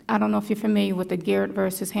 I don't know if you're familiar with the Garrett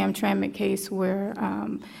versus Hamtramck case where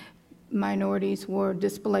minorities were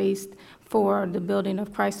displaced for the building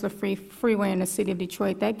of Chrysler Freeway in the city of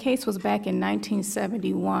Detroit. That case was back in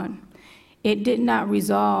 1971. It did not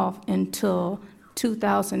resolve until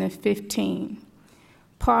 2015.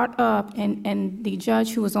 Part of, and the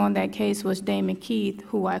judge who was on that case was Damon Keith,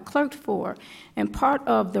 who I clerked for, and part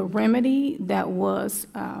of the remedy that was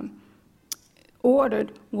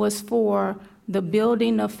ordered was for the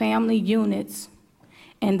building of family units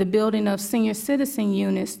and the building of senior citizen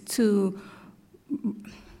units to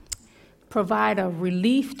provide a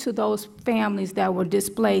relief to those families that were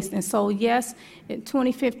displaced. And so, yes, in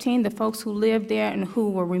 2015, the folks who lived there and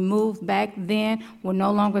who were removed back then were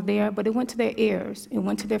no longer there, but it went to their heirs, it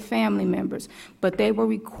went to their family members. But they were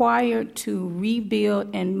required to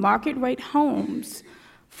rebuild and market rate homes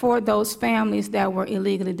for those families that were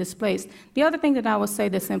illegally displaced. The other thing that I would say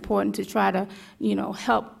that's important to try to,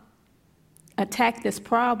 help attack this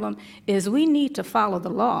problem is we need to follow the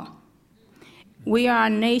law. We are a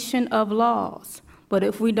nation of laws, but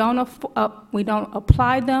if we don't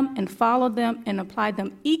apply them and follow them and apply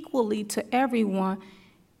them equally to everyone,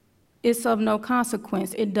 it's of no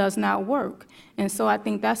consequence. It does not work. And so I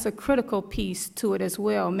think that's a critical piece to it as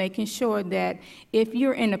well, making sure that if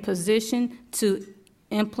you're in a position to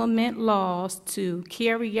implement laws, to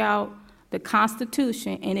carry out the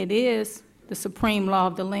Constitution, and it is the supreme law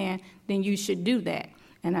of the land, then you should do that.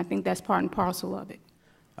 And I think that's part and parcel of it.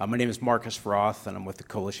 My name is Marcus Roth, and I'm with the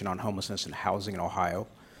Coalition on Homelessness and Housing in Ohio.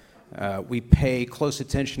 We pay close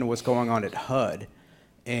attention to what's going on at HUD,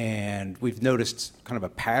 and we've noticed kind of a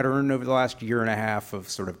pattern over the last year and a half of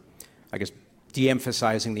sort of, I guess,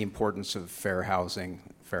 de-emphasizing the importance of Fair Housing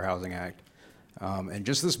Act. And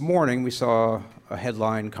just this morning, we saw a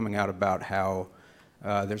headline coming out about how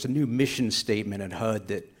there's a new mission statement at HUD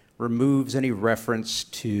that removes any reference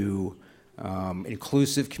to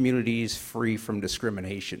inclusive communities free from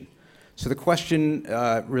discrimination. So the question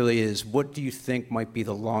really is, what do you think might be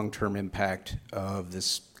the long-term impact of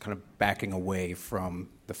this kind of backing away from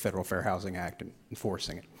the Federal Fair Housing Act and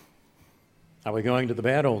enforcing it? Are we going to the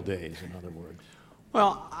bad old days, in other words?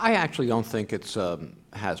 Well, I actually don't think it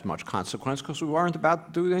has much consequence because we weren't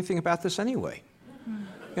about to do anything about this anyway.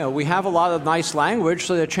 We have a lot of nice language,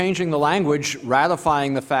 so they're changing the language,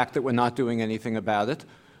 ratifying the fact that we're not doing anything about it.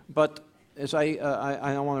 But as I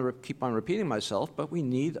don't want to keep on repeating myself, but we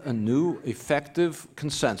need a new effective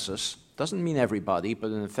consensus. Doesn't mean everybody, but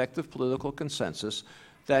an effective political consensus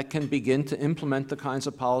that can begin to implement the kinds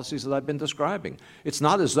of policies that I've been describing. It's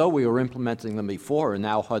not as though we were implementing them before and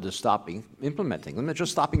now HUD is stopping implementing them. They're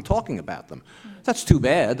just stopping talking about them. That's too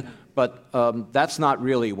bad, but that's not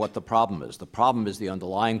really what the problem is. The problem is the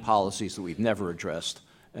underlying policies that we've never addressed,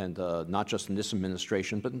 and not just in this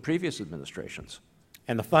administration, but in previous administrations.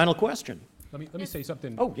 And the final question. Let me say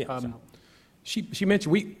something. Oh, yeah. She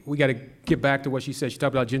mentioned we got to get back to what she said. She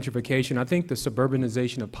talked about gentrification. I think the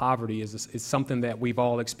suburbanization of poverty is something that we've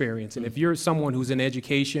all experienced. And if you're someone who's in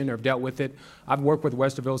education or dealt with it, I've worked with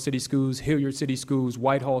Westerville City Schools, Hilliard City Schools,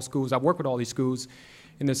 Whitehall Schools. I've worked with all these schools.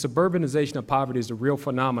 And the suburbanization of poverty is a real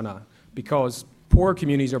phenomenon because poor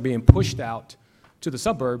communities are being pushed out to the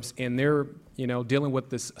suburbs, and they're dealing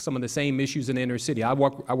with some of the same issues in the inner city. I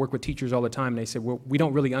work with teachers all the time, and they say, well, we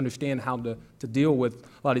don't really understand how to deal with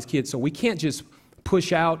a lot of these kids. So we can't just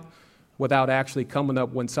push out without actually coming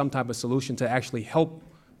up with some type of solution to actually help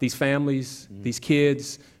these families, these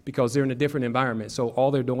kids, because they're in a different environment. So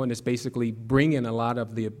all they're doing is basically bringing a lot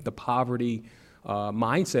of the poverty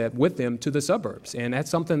mindset with them to the suburbs. And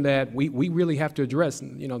that's something that we really have to address.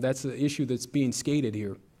 That's the issue that's being skated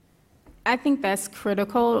here. I think that's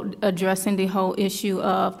critical, addressing the whole issue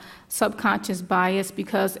of subconscious bias,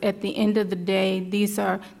 because at the end of the day,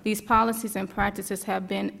 these policies and practices have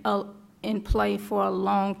been in play for a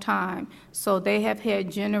long time. So they have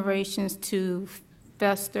had generations to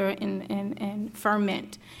fester and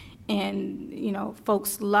ferment in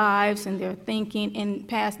folks' lives and their thinking, and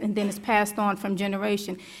then it's passed on from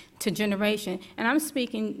generation to generation. And I'm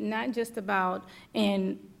speaking not just about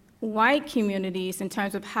in white communities in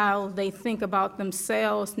terms of how they think about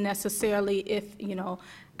themselves necessarily, if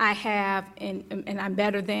I have and I'm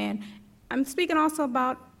better than. I'm speaking also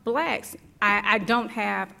about blacks. I don't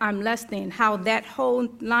have, I'm less than, how that whole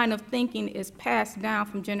line of thinking is passed down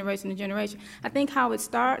from generation to generation. I think how it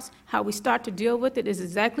starts, how we start to deal with it, is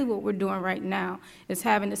exactly what we're doing right now, is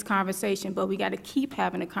having this conversation. But we got to keep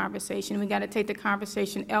having a conversation. We got to take the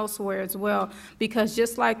conversation elsewhere as well, because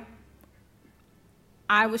just like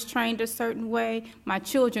I was trained a certain way, my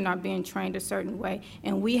children are being trained a certain way,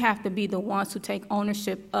 and we have to be the ones who take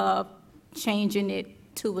ownership of changing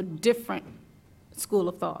it to a different school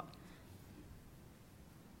of thought.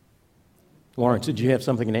 Lawrence, did you have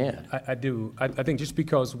something to add? I do. I think just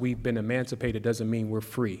because we've been emancipated doesn't mean we're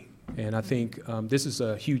free. And I think this is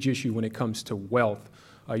a huge issue when it comes to wealth.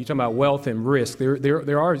 You're talking about wealth and risk.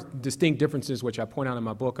 There are distinct differences, which I point out in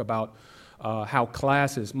my book, about how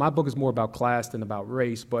classes, my book is more about class than about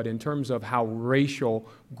race, but in terms of how racial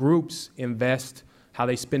groups invest, how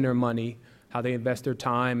they spend their money, how they invest their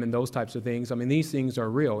time, and those types of things. I mean, these things are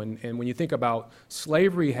real. And when you think about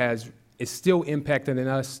slavery, is still impacting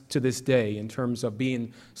us to this day in terms of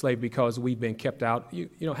being slave, because we've been kept out.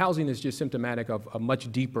 Housing is just symptomatic of a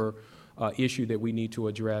much deeper issue that we need to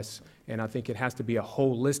address, and I think it has to be a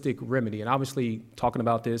holistic remedy. And obviously, talking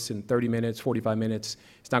about this in 30 minutes, 45 minutes,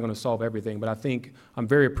 it's not going to solve everything, but I think I'm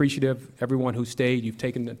very appreciative, everyone who stayed. You've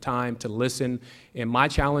taken the time to listen, and my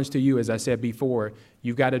challenge to you, as I said before,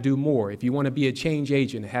 you've got to do more. If you want to be a change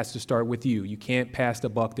agent, it has to start with you. You can't pass the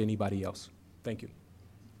buck to anybody else. Thank you.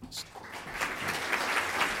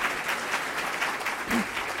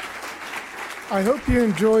 I hope you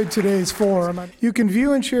enjoyed today's forum. You can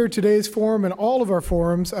view and share today's forum and all of our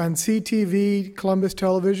forums on CTV, Columbus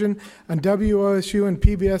Television, on WOSU and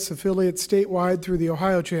PBS affiliates statewide through the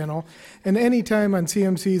Ohio Channel, and anytime on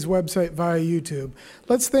CMC's website via YouTube.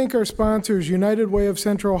 Let's thank our sponsors, United Way of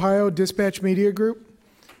Central Ohio, Dispatch Media Group,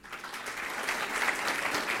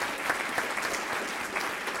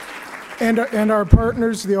 and our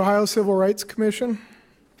partners, the Ohio Civil Rights Commission.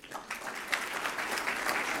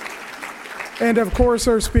 And of course,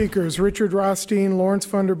 our speakers, Richard Rothstein, Lawrence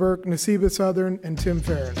Funderburke, Noceeba Southern, and Tim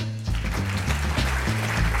Feran.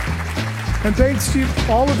 And thanks to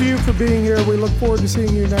all of you for being here. We look forward to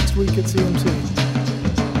seeing you next week at CMC.